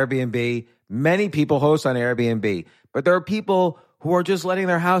be an Airbnb. Many people host on Airbnb, but there are people who are just letting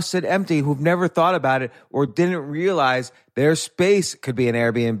their house sit empty, who've never thought about it or didn't realize their space could be an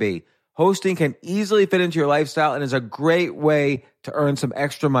Airbnb. Hosting can easily fit into your lifestyle and is a great way to earn some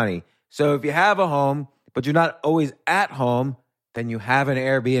extra money. So if you have a home, but you're not always at home, then you have an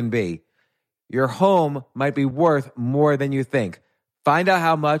Airbnb. Your home might be worth more than you think. Find out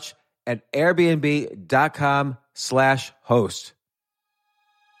how much at airbnb.com/host.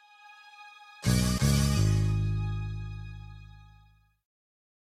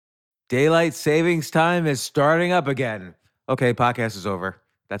 Daylight savings time is starting up again. Okay, podcast is over.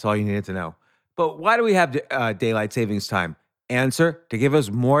 That's all you needed to know. But why do we have daylight savings time? Answer: to give us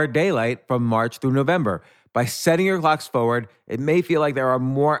more daylight from March through November. By setting your clocks forward, it may feel like there are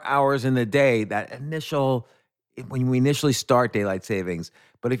more hours in the day when we initially start daylight savings.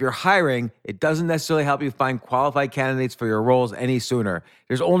 But if you're hiring, it doesn't necessarily help you find qualified candidates for your roles any sooner.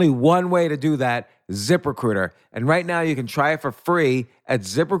 There's only one way to do that: ZipRecruiter. And right now you can try it for free at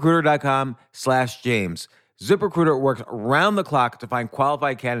ZipRecruiter.com/James. ZipRecruiter works around the clock to find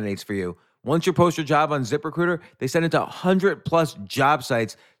qualified candidates for you. Once you post your job on ZipRecruiter, they send it to 100 plus job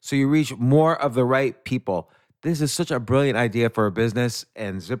sites so you reach more of the right people. this is such a brilliant idea for a business,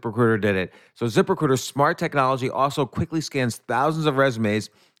 and ZipRecruiter did it. So ZipRecruiter's smart technology also quickly scans thousands of resumes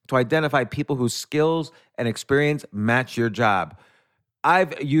to identify people whose skills and experience match your job.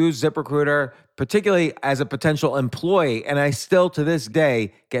 I've used ZipRecruiter, particularly as a potential employee, and I still, to this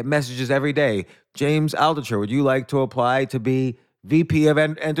day, get messages every day. James Altucher, would you like to apply to be VP of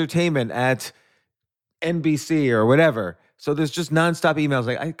Entertainment at NBC or whatever? So there's just nonstop emails.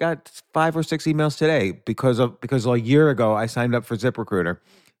 Like I got 5 or 6 emails today because a year ago I signed up for ZipRecruiter.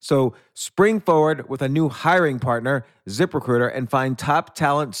 So spring forward with a new hiring partner, ZipRecruiter, and find top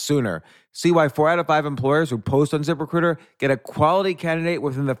talent sooner. See why 4 out of 5 employers who post on ZipRecruiter get a quality candidate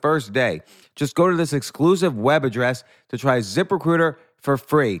within the first day. Just go to this exclusive web address to try ZipRecruiter for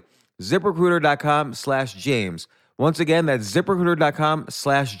free. ZipRecruiter.com/James. Once again, that's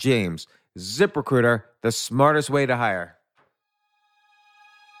ZipRecruiter.com/James. ZipRecruiter, the smartest way to hire.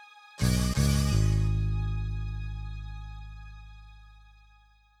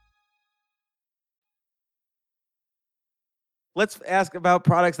 Let's ask about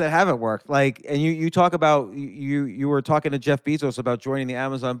products that haven't worked. Like, and you talk about, you were talking to Jeff Bezos about joining the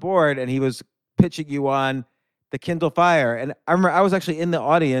Amazon board, and he was pitching you on the Kindle Fire. And I remember I was actually in the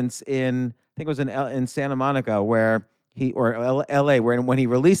audience in, I think it was in Santa Monica, LA, where when he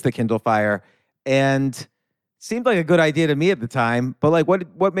released the Kindle Fire, and seemed like a good idea to me at the time. But like, what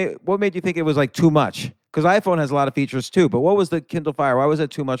made you think it was like too much? Because iPhone has a lot of features too, but what was the Kindle Fire? Why was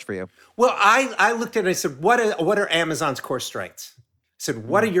it too much for you? Well, I looked at it and I said, what are Amazon's core strengths? I said,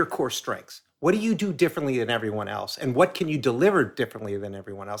 what are your core strengths? What do you do differently than everyone else? And what can you deliver differently than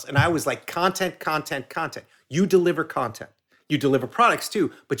everyone else? And I was like, content. You deliver content. You deliver products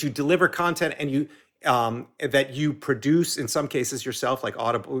too, but you deliver content, and you that you produce in some cases yourself, like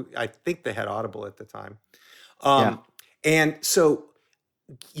Audible. I think they had Audible at the time. And so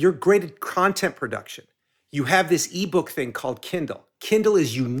you're great at content production. You have this ebook thing called Kindle. Kindle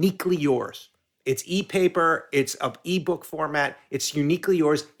is uniquely yours. It's e-paper, it's an ebook format, it's uniquely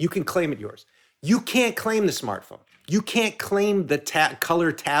yours. You can claim it yours. You can't claim the smartphone. You can't claim the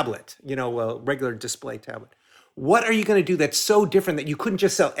color tablet, regular display tablet. What are you going to do that's so different that you couldn't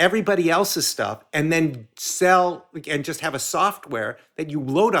just sell everybody else's stuff and then sell and just have a software that you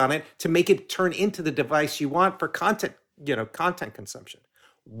load on it to make it turn into the device you want for content, content consumption?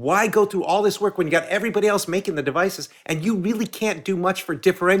 Why go through all this work when you got everybody else making the devices and you really can't do much for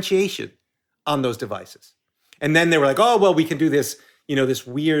differentiation on those devices? And then they were like, oh, well, we can do this, this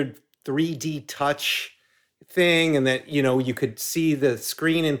weird 3D touch thing, and that, you could see the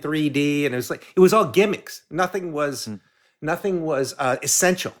screen in 3D, and it was all gimmicks. Nothing was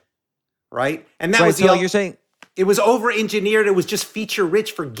essential, right? And that was you're saying it was over-engineered. It was just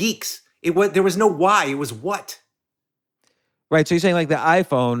feature-rich for geeks. There was no why. It was what. Right. So you're saying like the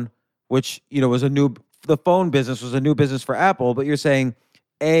iPhone, which, the phone business was a new business for Apple, but you're saying,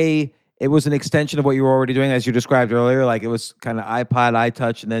 it was an extension of what you were already doing, as you described earlier. Like it was kind of iPod,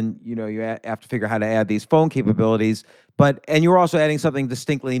 iTouch, and then, you have to figure out how to add these phone capabilities. And you were also adding something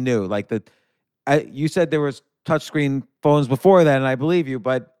distinctly new. Like you said there was touchscreen phones before that, and I believe you,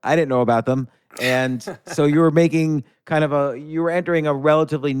 but I didn't know about them. And so you were making you were entering a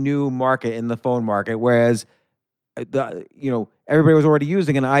relatively new market in the phone market, whereas everybody was already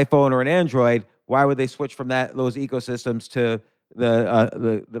using an iPhone or an Android. Why would they switch from those ecosystems to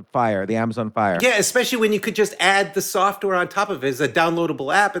the Fire, the Amazon Fire? Yeah, especially when you could just add the software on top of it as a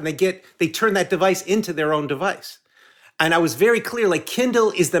downloadable app, and they turn that device into their own device. And I was very clear, like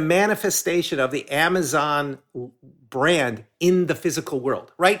Kindle is the manifestation of the Amazon brand in the physical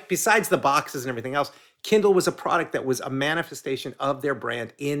world, right? Besides the boxes and everything else, Kindle was a product that was a manifestation of their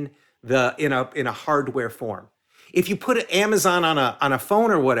brand in a hardware form. If you put Amazon on a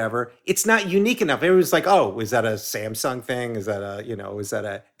phone or whatever, it's not unique enough. Everyone's like, oh, is that a Samsung thing? Is that a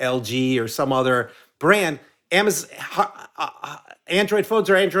LG or some other brand? Android phones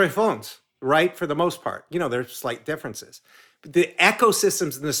are Android phones, right? For the most part, there's slight differences. But the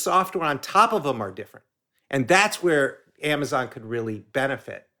ecosystems and the software on top of them are different. And that's where Amazon could really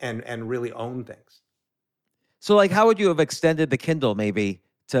benefit and really own things. So like, how would you have extended the Kindle maybe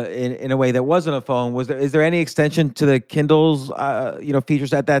in a way that wasn't a phone? Is there any extension to the Kindle's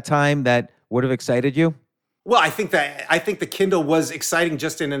features at that time that would have excited you? Well, I think the Kindle was exciting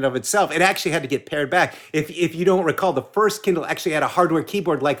just in and of itself. It actually had to get pared back. If you don't recall, the first Kindle actually had a hardware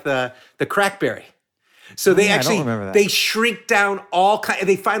keyboard like the Crackberry. So they shrink down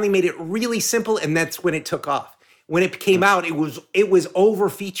they finally made it really simple, and that's when it took off. When it came out, it was over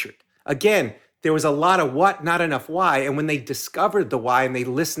featured. Again, there was a lot of what, not enough why. And when they discovered the why and they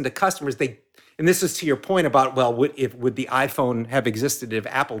listened to customers, and this is to your point about, well, would the iPhone have existed if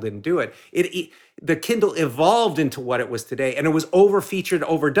Apple didn't do it? The Kindle evolved into what it was today, and it was over-featured,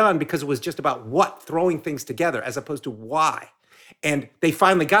 overdone, because it was just about throwing things together as opposed to why. And they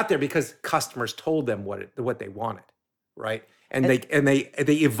finally got there because customers told them what they wanted, right? And they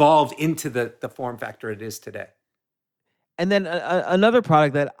evolved into the form factor it is today. And then another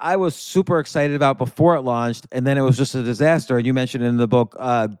product that I was super excited about before it launched, and then it was just a disaster. And you mentioned in the book,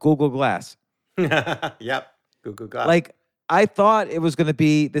 Google Glass. Yep, Google Glass. Like, I thought it was going to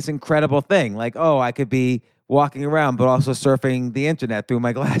be this incredible thing. Like, oh, I could be walking around, but also surfing the internet through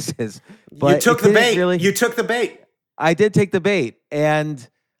my glasses. But you took the bait. You took the bait. I did take the bait, and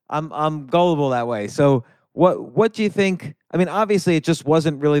I'm gullible that way. So what do you think? I mean, obviously, it just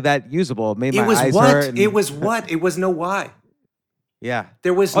wasn't really that usable. It made my eyes hurt. It was what? It was no why. Yeah.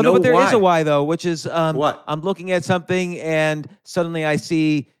 There was no but there why. is a why, though, which is what? I'm looking at something, and suddenly I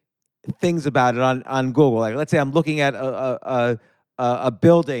see things about it on Google. Like, let's say I'm looking at a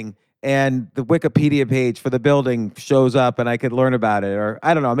building, and the Wikipedia page for the building shows up, and I could learn about it. Or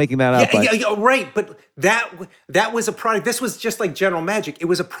I don't know, I'm making that up. Yeah, right. But that was a product. This was just like General Magic. It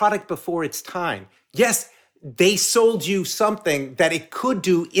was a product before its time. Yes, they sold you something that it could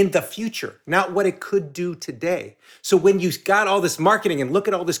do in the future, not what it could do today. So when you got all this marketing and look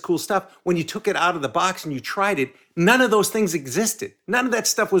at all this cool stuff, when you took it out of the box and you tried it, none of those things existed. None of that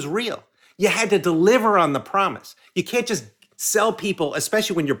stuff was real. You had to deliver on the promise. You can't just sell people,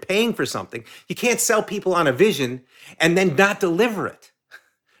 especially when you're paying for something. You can't sell people on a vision and then not deliver it.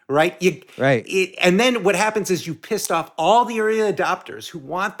 Right? And then what happens is you pissed off all the early adopters who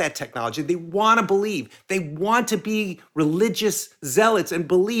want that technology. They want to believe. They want to be religious zealots and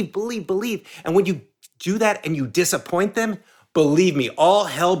believe. And when you do that and you disappoint them, believe me, all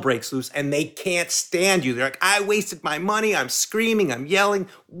hell breaks loose and they can't stand you. They're like, I wasted my money. I'm screaming. I'm yelling.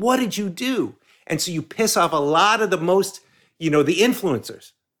 What did you do? And so you piss off a lot of the most, the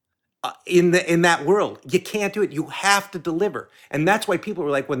influencers. In that world, you can't do it. You have to deliver, and that's why people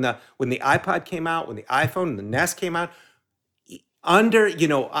were like, when the iPod came out, when the iPhone and the Nest came out, how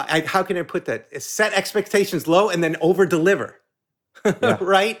can I put that? Set expectations low and then over deliver,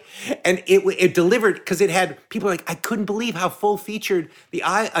 right? And it delivered because it had people like, I couldn't believe how full featured the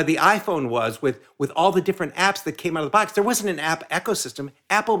iPhone was with all the different apps that came out of the box. There wasn't an app ecosystem.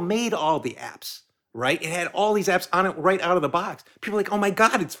 Apple made all the apps. Right? It had all these apps on it right out of the box. People are like, oh my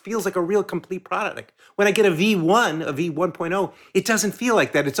God, it feels like a real complete product. When I get a V1, a V1.0, it doesn't feel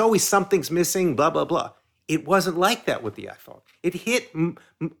like that. It's always something's missing, blah, blah, blah. It wasn't like that with the iPhone. It hit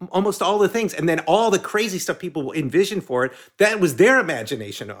almost all the things. And then all the crazy stuff people envisioned for it, that was their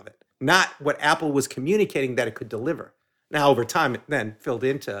imagination of it, not what Apple was communicating that it could deliver. Now, over time, it then filled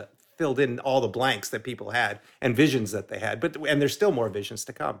in all the blanks that people had and visions that they had. And there's still more visions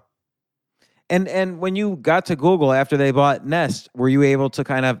to come. And when you got to Google after they bought Nest, were you able to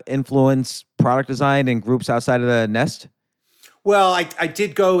kind of influence product design in groups outside of the Nest? Well, I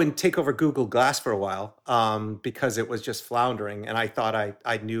did go and take over Google Glass for a while because it was just floundering, and I thought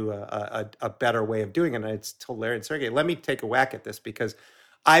I knew a better way of doing it. And I told Larry and Sergey, let me take a whack at this, because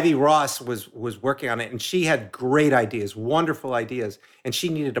Ivy Ross was working on it, and she had great ideas, wonderful ideas, and she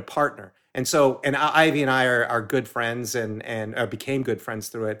needed a partner. And so, and Ivy and I are good friends and became good friends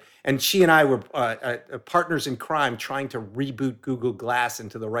through it. And she and I were partners in crime trying to reboot Google Glass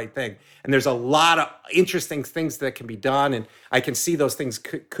into the right thing. And there's a lot of interesting things that can be done. And I can see those things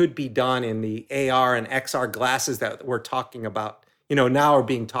could be done in the AR and XR glasses that we're talking about, now are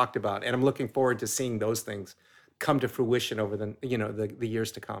being talked about. And I'm looking forward to seeing those things come to fruition over the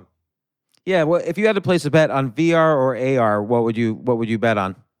years to come. Yeah. Well, if you had to place a bet on VR or AR, what would you bet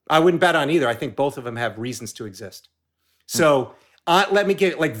on? I wouldn't bet on either. I think both of them have reasons to exist. So let me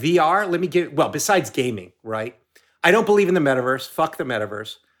get like VR. Besides gaming, right? I don't believe in the metaverse. Fuck the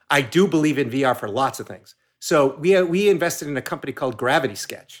metaverse. I do believe in VR for lots of things. So we invested in a company called Gravity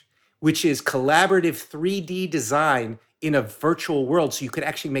Sketch, which is collaborative 3D design in a virtual world, so you could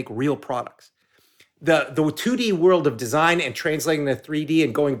actually make real products. The 2D world of design and translating the 3D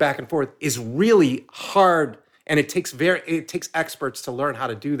and going back and forth is really hard. And it takes experts to learn how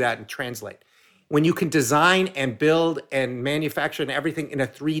to do that and translate. When you can design and build and manufacture and everything in a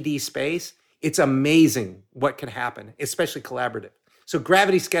 3D space, it's amazing what can happen, especially collaborative. So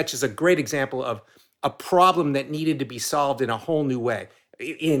Gravity Sketch is a great example of a problem that needed to be solved in a whole new way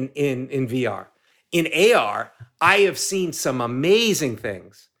in VR. In AR, I have seen some amazing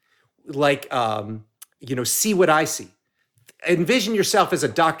things like, see what I see. Envision yourself as a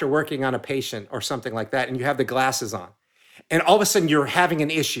doctor working on a patient or something like that, and you have the glasses on. And all of a sudden you're having an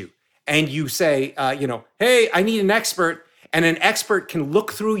issue and you say, hey, I need an expert. And an expert can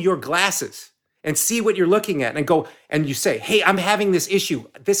look through your glasses and see what you're looking at and go, and you say, hey, I'm having this issue.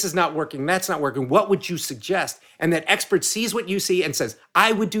 This is not working. That's not working. What would you suggest? And that expert sees what you see and says,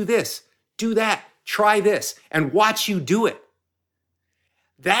 I would do this, do that, try this, and watch you do it.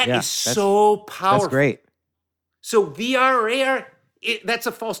 That is so powerful. That's great. So VR or AR, that's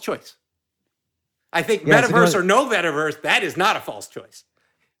a false choice. I think metaverse or no metaverse, that is not a false choice.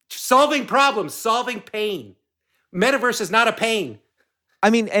 Solving problems, solving pain. Metaverse is not a pain. I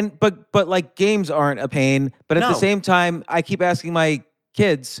mean, but like games aren't a pain, but at the same time, I keep asking my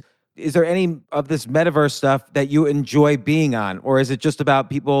kids, is there any of this metaverse stuff that you enjoy being on? Or is it just about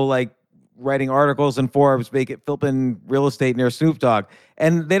people like writing articles in Forbes, flipping real estate near Snoop Dogg?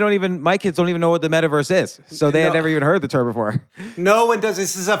 And my kids don't even know what the metaverse is. So they had never even heard the term before. No one does.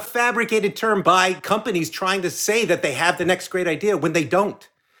 This is a fabricated term by companies trying to say that they have the next great idea when they don't.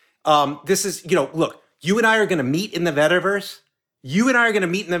 This is, look, you and I are going to meet in the metaverse. You and I are going to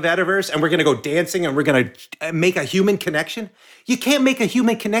meet in the metaverse and we're going to go dancing and we're going to make a human connection. You can't make a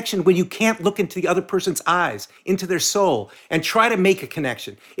human connection when you can't look into the other person's eyes, into their soul, and try to make a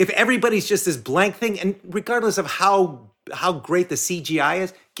connection. If everybody's just this blank thing, and regardless of how great the CGI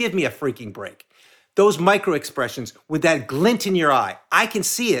is, give me a freaking break. Those micro expressions with that glint in your eye, I can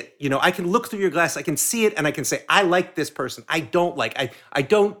see it. I can look through your glass, I can see it, and I can say, I like this person. I don't I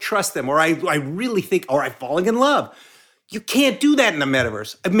don't trust them, or I really think, or I'm falling in love. You can't do that in the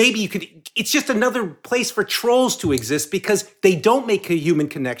metaverse. Maybe you could, it's just another place for trolls to exist because they don't make a human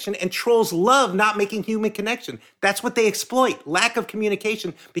connection, and trolls love not making human connection. That's what they exploit, lack of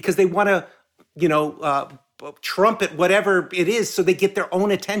communication, because they want to, trumpet whatever it is so they get their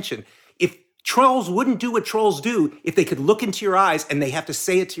own attention. If trolls wouldn't do what trolls do, if they could look into your eyes and they have to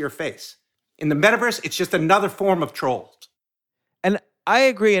say it to your face. In the metaverse, it's just another form of trolls. And I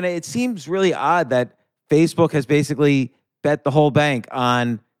agree, and it seems really odd that Facebook has basically bet the whole bank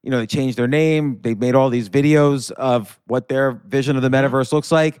on, they changed their name. They made all these videos of what their vision of the metaverse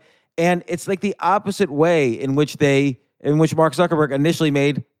looks like. And it's like the opposite way in which Mark Zuckerberg initially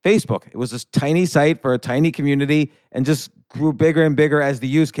made Facebook. It was this tiny site for a tiny community and just grew bigger and bigger as the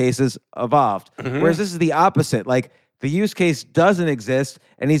use cases evolved. Mm-hmm. Whereas this is the opposite. Like the use case doesn't exist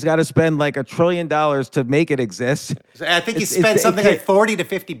and he's got to spend like $1 trillion to make it exist. I think he spent something like $40 to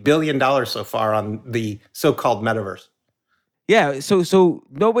 $50 billion so far on the so-called metaverse. Yeah, so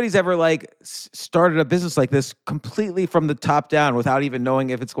nobody's ever like started a business like this completely from the top down without even knowing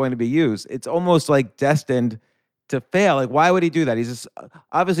if it's going to be used. It's almost like destined to fail. Like, why would he do that?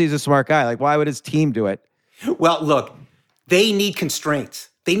 Obviously he's a smart guy. Like, why would his team do it? Well, look, they need constraints.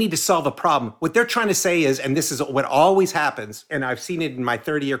 They need to solve a problem. What they're trying to say is, and this is what always happens, and I've seen it in my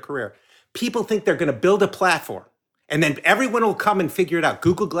 30-year career, people think they're going to build a platform and then everyone will come and figure it out.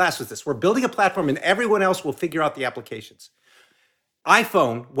 Google Glass was this. We're building a platform and everyone else will figure out the applications.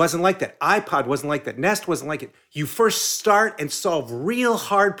 iPhone wasn't like that. iPod wasn't like that. Nest wasn't like it. You first start and solve real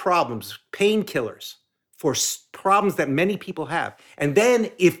hard problems, painkillers for problems that many people have. And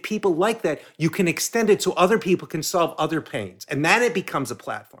then if people like that, you can extend it so other people can solve other pains. And then it becomes a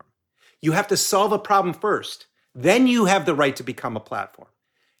platform. You have to solve a problem first. Then you have the right to become a platform.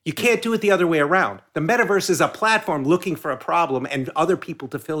 You can't do it the other way around. The metaverse is a platform looking for a problem and other people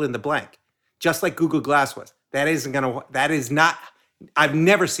to fill in the blank, just like Google Glass was. That is not, I've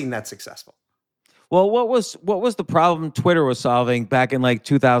never seen that successful. Well, what was the problem Twitter was solving back in like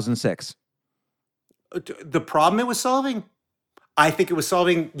 2006? The problem it was solving? I think it was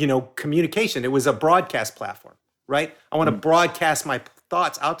solving, communication. It was a broadcast platform, right? I want to broadcast my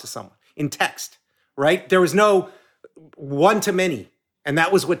thoughts out to someone in text, right? There was no one-to-many, and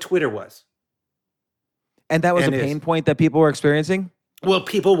that was what Twitter was. And that was a pain point that people were experiencing? Well,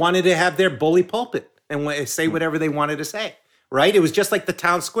 people wanted to have their bully pulpit and say whatever they wanted to say. Right? It was just like the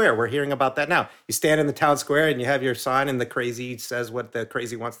town square. We're hearing about that now. You stand in the town square and you have your sign and the crazy says what the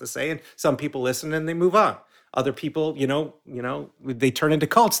crazy wants to say. And some people listen and they move on. Other people, they turn into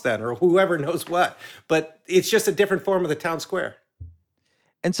cults then or whoever knows what. But it's just a different form of the town square.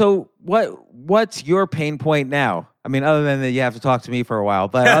 And so what's your pain point now? I mean, other than that you have to talk to me for a while,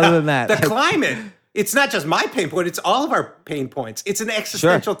 but other than that. The climate. It's not just my pain point. It's all of our pain points. It's an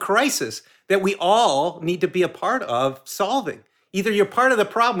existential crisis that we all need to be a part of solving. Either you're part of the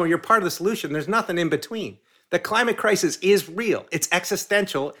problem or you're part of the solution. There's nothing in between. The climate crisis is real. It's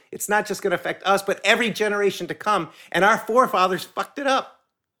existential. It's not just going to affect us, but every generation to come. And our forefathers fucked it up.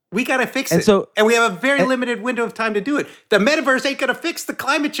 We got to fix it. And we have a very limited window of time to do it. The metaverse ain't going to fix the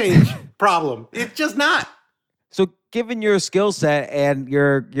climate change problem. It's just not. So given your skill set and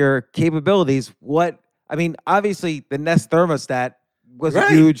your capabilities, obviously the Nest thermostat was a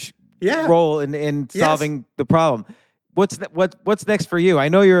huge role in solving the problem. what's next for you? I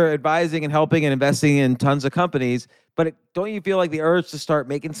know you're advising and helping and investing in tons of companies, but don't you feel like the urge to start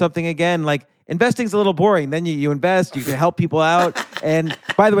making something again? Like investing's a little boring. Then you invest, you can help people out. And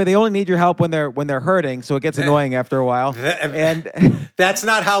by the way, they only need your help when they're hurting, so it gets annoying after a while. And that's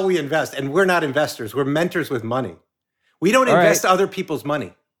not how we invest. And we're not investors. We're mentors with money. We don't invest other people's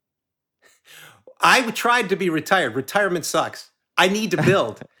money. I tried to be retired. Retirement sucks. I need to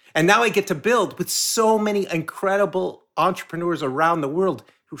build. And now I get to build with so many incredible entrepreneurs around the world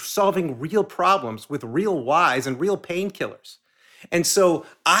who are solving real problems with real whys and real painkillers. And so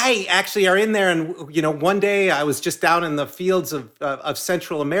I actually are in there. And, one day I was just down in the fields of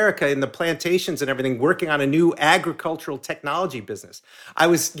Central America in the plantations and everything, working on a new agricultural technology business. I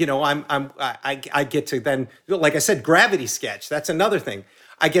was, I get to then, like I said, gravity sketch. That's another thing.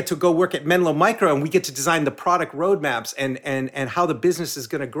 I get to go work at Menlo Micro, and we get to design the product roadmaps and how the business is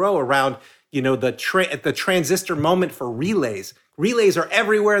going to grow around, the transistor moment for relays. Relays are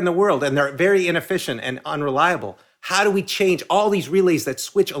everywhere in the world, and they're very inefficient and unreliable. How do we change all these relays that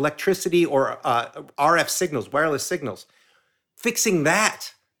switch electricity or RF signals, wireless signals? Fixing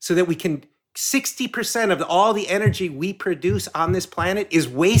that so that we can, 60% of all the energy we produce on this planet is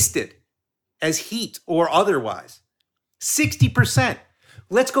wasted as heat or otherwise. 60%.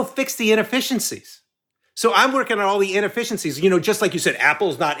 Let's go fix the inefficiencies. So I'm working on all the inefficiencies. Just like you said,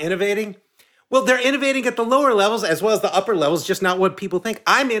 Apple's not innovating. Well, they're innovating at the lower levels as well as the upper levels, just not what people think.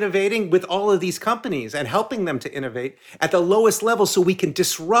 I'm innovating with all of these companies and helping them to innovate at the lowest level so we can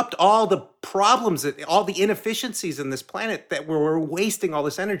disrupt all the problems, all the inefficiencies in this planet that we're wasting all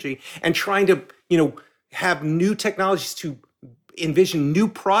this energy and trying to, have new technologies to envision new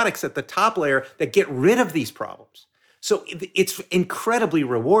products at the top layer that get rid of these problems. So it's incredibly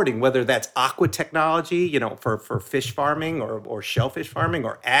rewarding, whether that's aqua technology, for fish farming or shellfish farming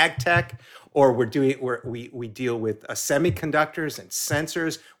or ag tech, or we deal with semiconductors and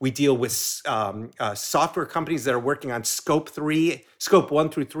sensors. We deal with software companies that are working on scope 1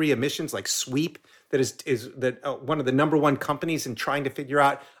 through 3 emissions, like SWEEP, that is one of the number one companies in trying to figure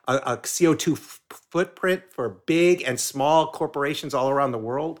out a CO2 footprint for big and small corporations all around the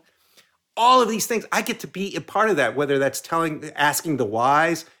world. All of these things, I get to be a part of that, whether that's asking the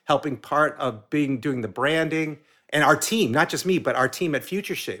whys, helping part of doing the branding, and our team, not just me, but our team at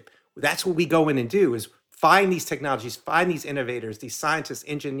Future Shape. That's what we go in and do, is find these technologies, find these innovators, these scientists,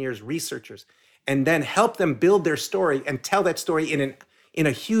 engineers, researchers, and then help them build their story and tell that story in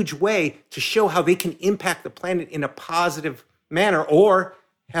a huge way to show how they can impact the planet in a positive manner, or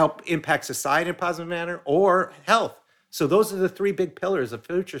help impact society in a positive manner, or health. So those are the 3 big pillars of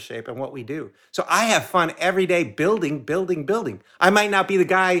Future Shape and what we do. So I have fun every day building. I might not be the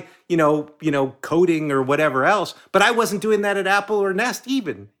guy, coding or whatever else, but I wasn't doing that at Apple or Nest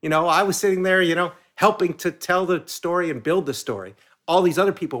even. I was sitting there, helping to tell the story and build the story. All these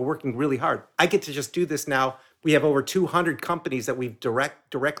other people are working really hard. I get to just do this now. We have over 200 companies that we've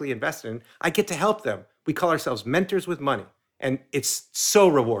directly invested in. I get to help them. We call ourselves mentors with money, and it's so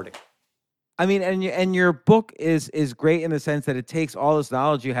rewarding. I mean, and your book is great in the sense that it takes all this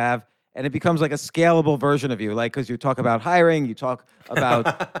knowledge you have and it becomes like a scalable version of you. Like, because you talk about hiring, you talk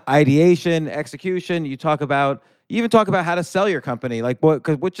about ideation, execution, you even talk about how to sell your company,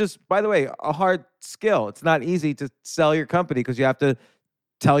 which is, by the way, a hard skill. It's not easy to sell your company because you have to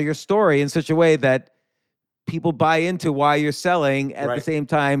tell your story in such a way that people buy into why you're selling at the same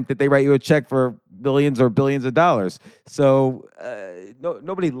time that they write you a check for millions or billions of dollars. So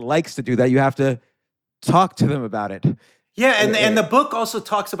nobody likes to do that. You have to talk to them about it. Yeah, and the book also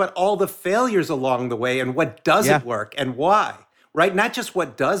talks about all the failures along the way and what doesn't work and why, right? Not just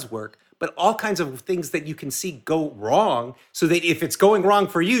what does work, but all kinds of things that you can see go wrong, so that if it's going wrong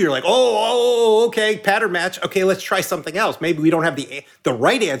for you, you're like, oh, okay, pattern match. Okay, let's try something else. Maybe we don't have the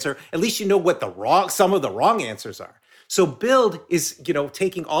right answer. At least you know what some of the wrong answers are. So Build is,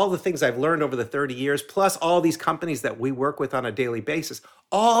 taking all the things I've learned over the 30 years, plus all these companies that we work with on a daily basis,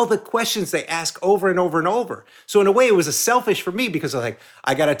 all the questions they ask over and over and over. So in a way, it was selfish for me because I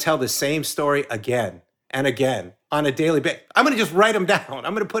got to tell the same story again and again on a daily basis. I'm going to just write them down.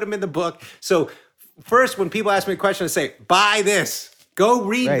 I'm going to put them in the book. So first, when people ask me a question, I say, buy this, go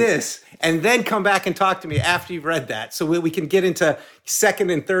read this, and then come back and talk to me after you've read that. So we can get into second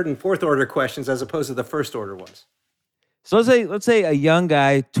and third and fourth order questions as opposed to the first order ones. So let's say a young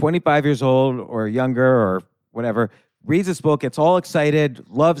guy, 25 years old or younger or whatever, reads this book, gets all excited,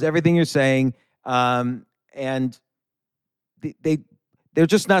 loves everything you're saying, and they're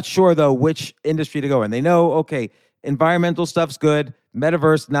just not sure, though, which industry to go in. They know, okay, environmental stuff's good,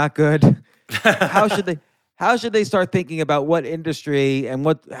 metaverse not good. How should they start thinking about what industry and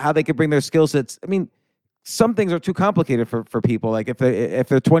how they could bring their skill sets? I mean, some things are too complicated for people. Like if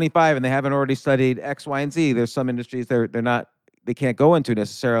they're 25 and they haven't already studied X, Y, and Z, there's some industries they can't go into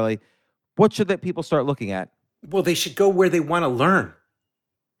necessarily. What should that people start looking at? Well, they should go where they want to learn.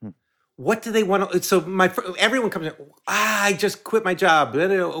 Hmm. What do they want to? So everyone comes in. I just quit my job.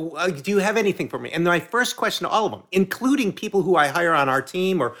 Do you have anything for me? And my first question to all of them, including people who I hire on our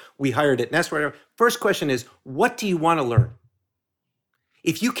team or we hired at Nest, whatever. First question is, what do you want to learn?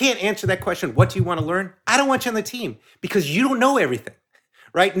 If you can't answer that question, what do you want to learn? I don't want you on the team because you don't know everything,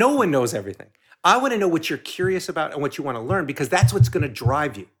 right? No one knows everything. I want to know what you're curious about and what you want to learn because that's what's going to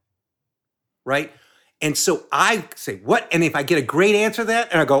drive you, right? And so I say, what? And if I get a great answer to that,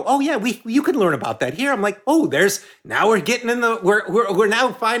 and I go, oh yeah, you can learn about that here. I'm like, oh, now we're getting we're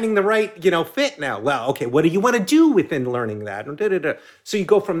now finding the right, fit now. Well, okay, what do you want to do within learning that? And So you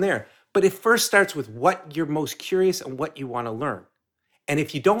go from there. But it first starts with what you're most curious and what you want to learn. And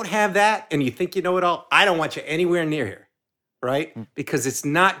if you don't have that and you think you know it all, I don't want you anywhere near here, right? Because it's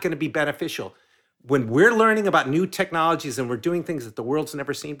not going to be beneficial. When we're learning about new technologies and we're doing things that the world's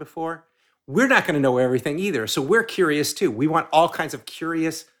never seen before, we're not going to know everything either. So we're curious too. We want all kinds of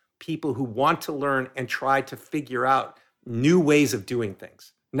curious people who want to learn and try to figure out new ways of doing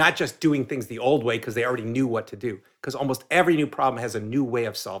things, not just doing things the old way because they already knew what to do. Because almost every new problem has a new way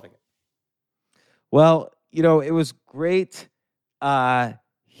of solving it. Well, it was great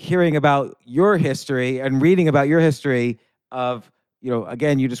hearing about your history and reading about your history of,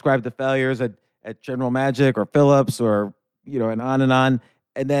 again, you described the failures at General Magic or Philips or, and on and on.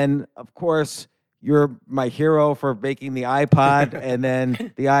 And then, of course, you're my hero for making the iPod and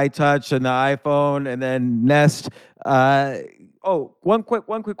then the iTouch and the iPhone and then Nest. One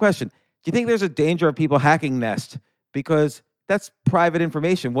quick question. Do you think there's a danger of people hacking Nest? Because that's private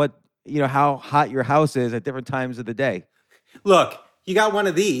information. How hot your house is at different times of the day. Look, you got one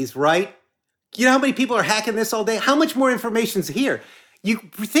of these, right? You know how many people are hacking this all day? How much more information's here? You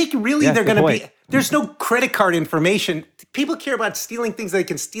think really they're going to be... There's no credit card information. People care about stealing things they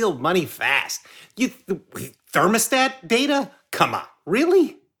can steal money fast. Thermostat data? Come on.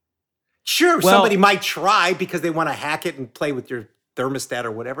 Really? Sure, somebody might try because they want to hack it and play with your thermostat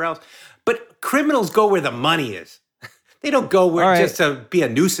or whatever else. But criminals go where the money is. They don't go where just to be a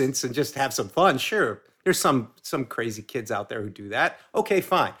nuisance and just have some fun. Sure, there's some crazy kids out there who do that. Okay,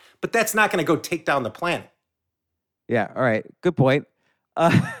 fine. But that's not going to go take down the planet. Yeah, all right. Good point.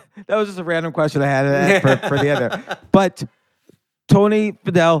 That was just a random question I had for the other. But Tony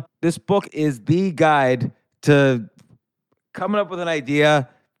Fadell, this book is the guide to coming up with an idea,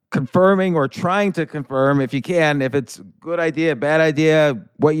 confirming or trying to confirm, if you can, if it's a good idea, bad idea,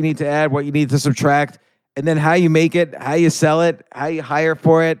 what you need to add, what you need to subtract, and then how you make it, how you sell it, how you hire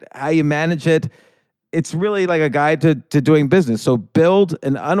for it, how you manage it. It's really like a guide to doing business. So Build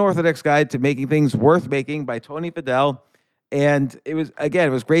an Unorthodox Guide to Making Things Worth Making by Tony Fadell. And it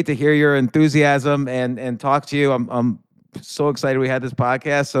was great to hear your enthusiasm and talk to you. I'm so excited we had this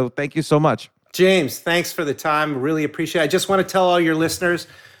podcast. So thank you so much. James, thanks for the time. Really appreciate it. I just want to tell all your listeners,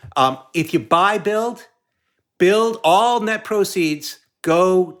 if you buy Build, all net proceeds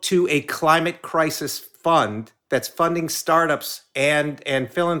go to a climate crisis fund that's funding startups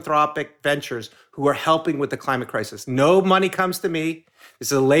and philanthropic ventures who are helping with the climate crisis. No money comes to me.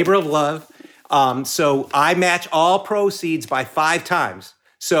 This is a labor of love. So I match all proceeds by 5 times.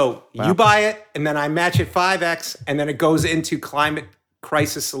 So you buy it, and then I match it 5x, and then it goes into climate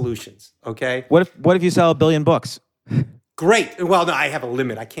crisis solutions. Okay. What if you sell 1 billion books? Great. Well, no, I have a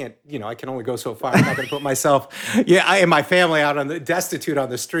limit. I can't. I can only go so far. I'm not going to put myself, I and my family out destitute on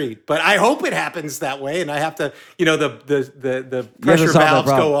the street. But I hope it happens that way, and I have to, the pressure valves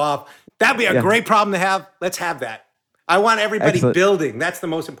go off. That'd be a great problem to have. Let's have that. I want everybody building. That's the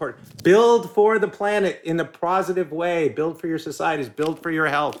most important. Build for the planet in a positive way. Build for your societies. Build for your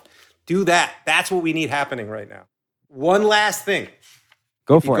health. Do that. That's what we need happening right now. One last thing.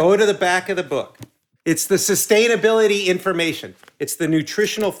 Go for it. Go to the back of the book. It's the sustainability information. It's the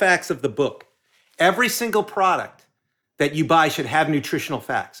nutritional facts of the book. Every single product that you buy should have nutritional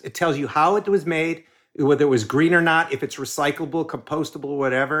facts. It tells you how it was made, whether it was green or not, if it's recyclable, compostable,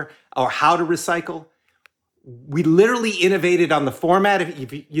 whatever, or how to recycle. We literally innovated on the format.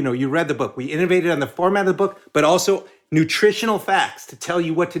 You read the book. We innovated on the format of the book, but also nutritional facts to tell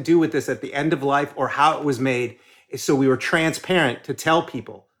you what to do with this at the end of life or how it was made. So we were transparent to tell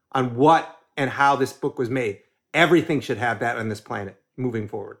people on what and how this book was made. Everything should have that on this planet moving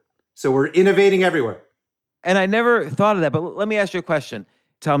forward. So we're innovating everywhere. And I never thought of that, but let me ask you a question.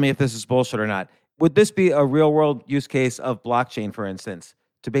 Tell me if this is bullshit or not. Would this be a real world use case of blockchain, for instance,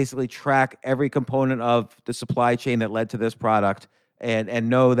 to basically track every component of the supply chain that led to this product and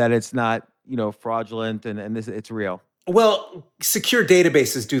know that it's not fraudulent and this it's real. Well, secure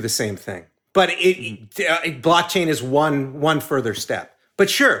databases do the same thing, but blockchain is one further step. But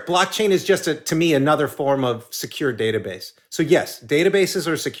sure, blockchain is just to me another form of secure database. So yes, databases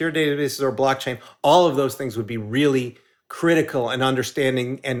or secure databases or blockchain, all of those things would be really critical in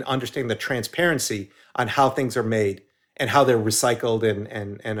understanding the transparency on how things are made and how they're recycled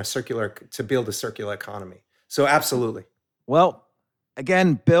and to build a circular economy. So absolutely. Well,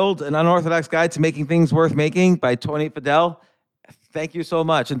 again, Build an Unorthodox Guide to Making Things Worth Making by Tony Fadell. Thank you so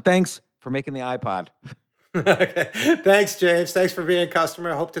much. And thanks for making the iPod. Okay. Thanks, James. Thanks for being a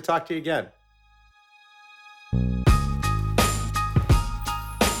customer. I hope to talk to you again.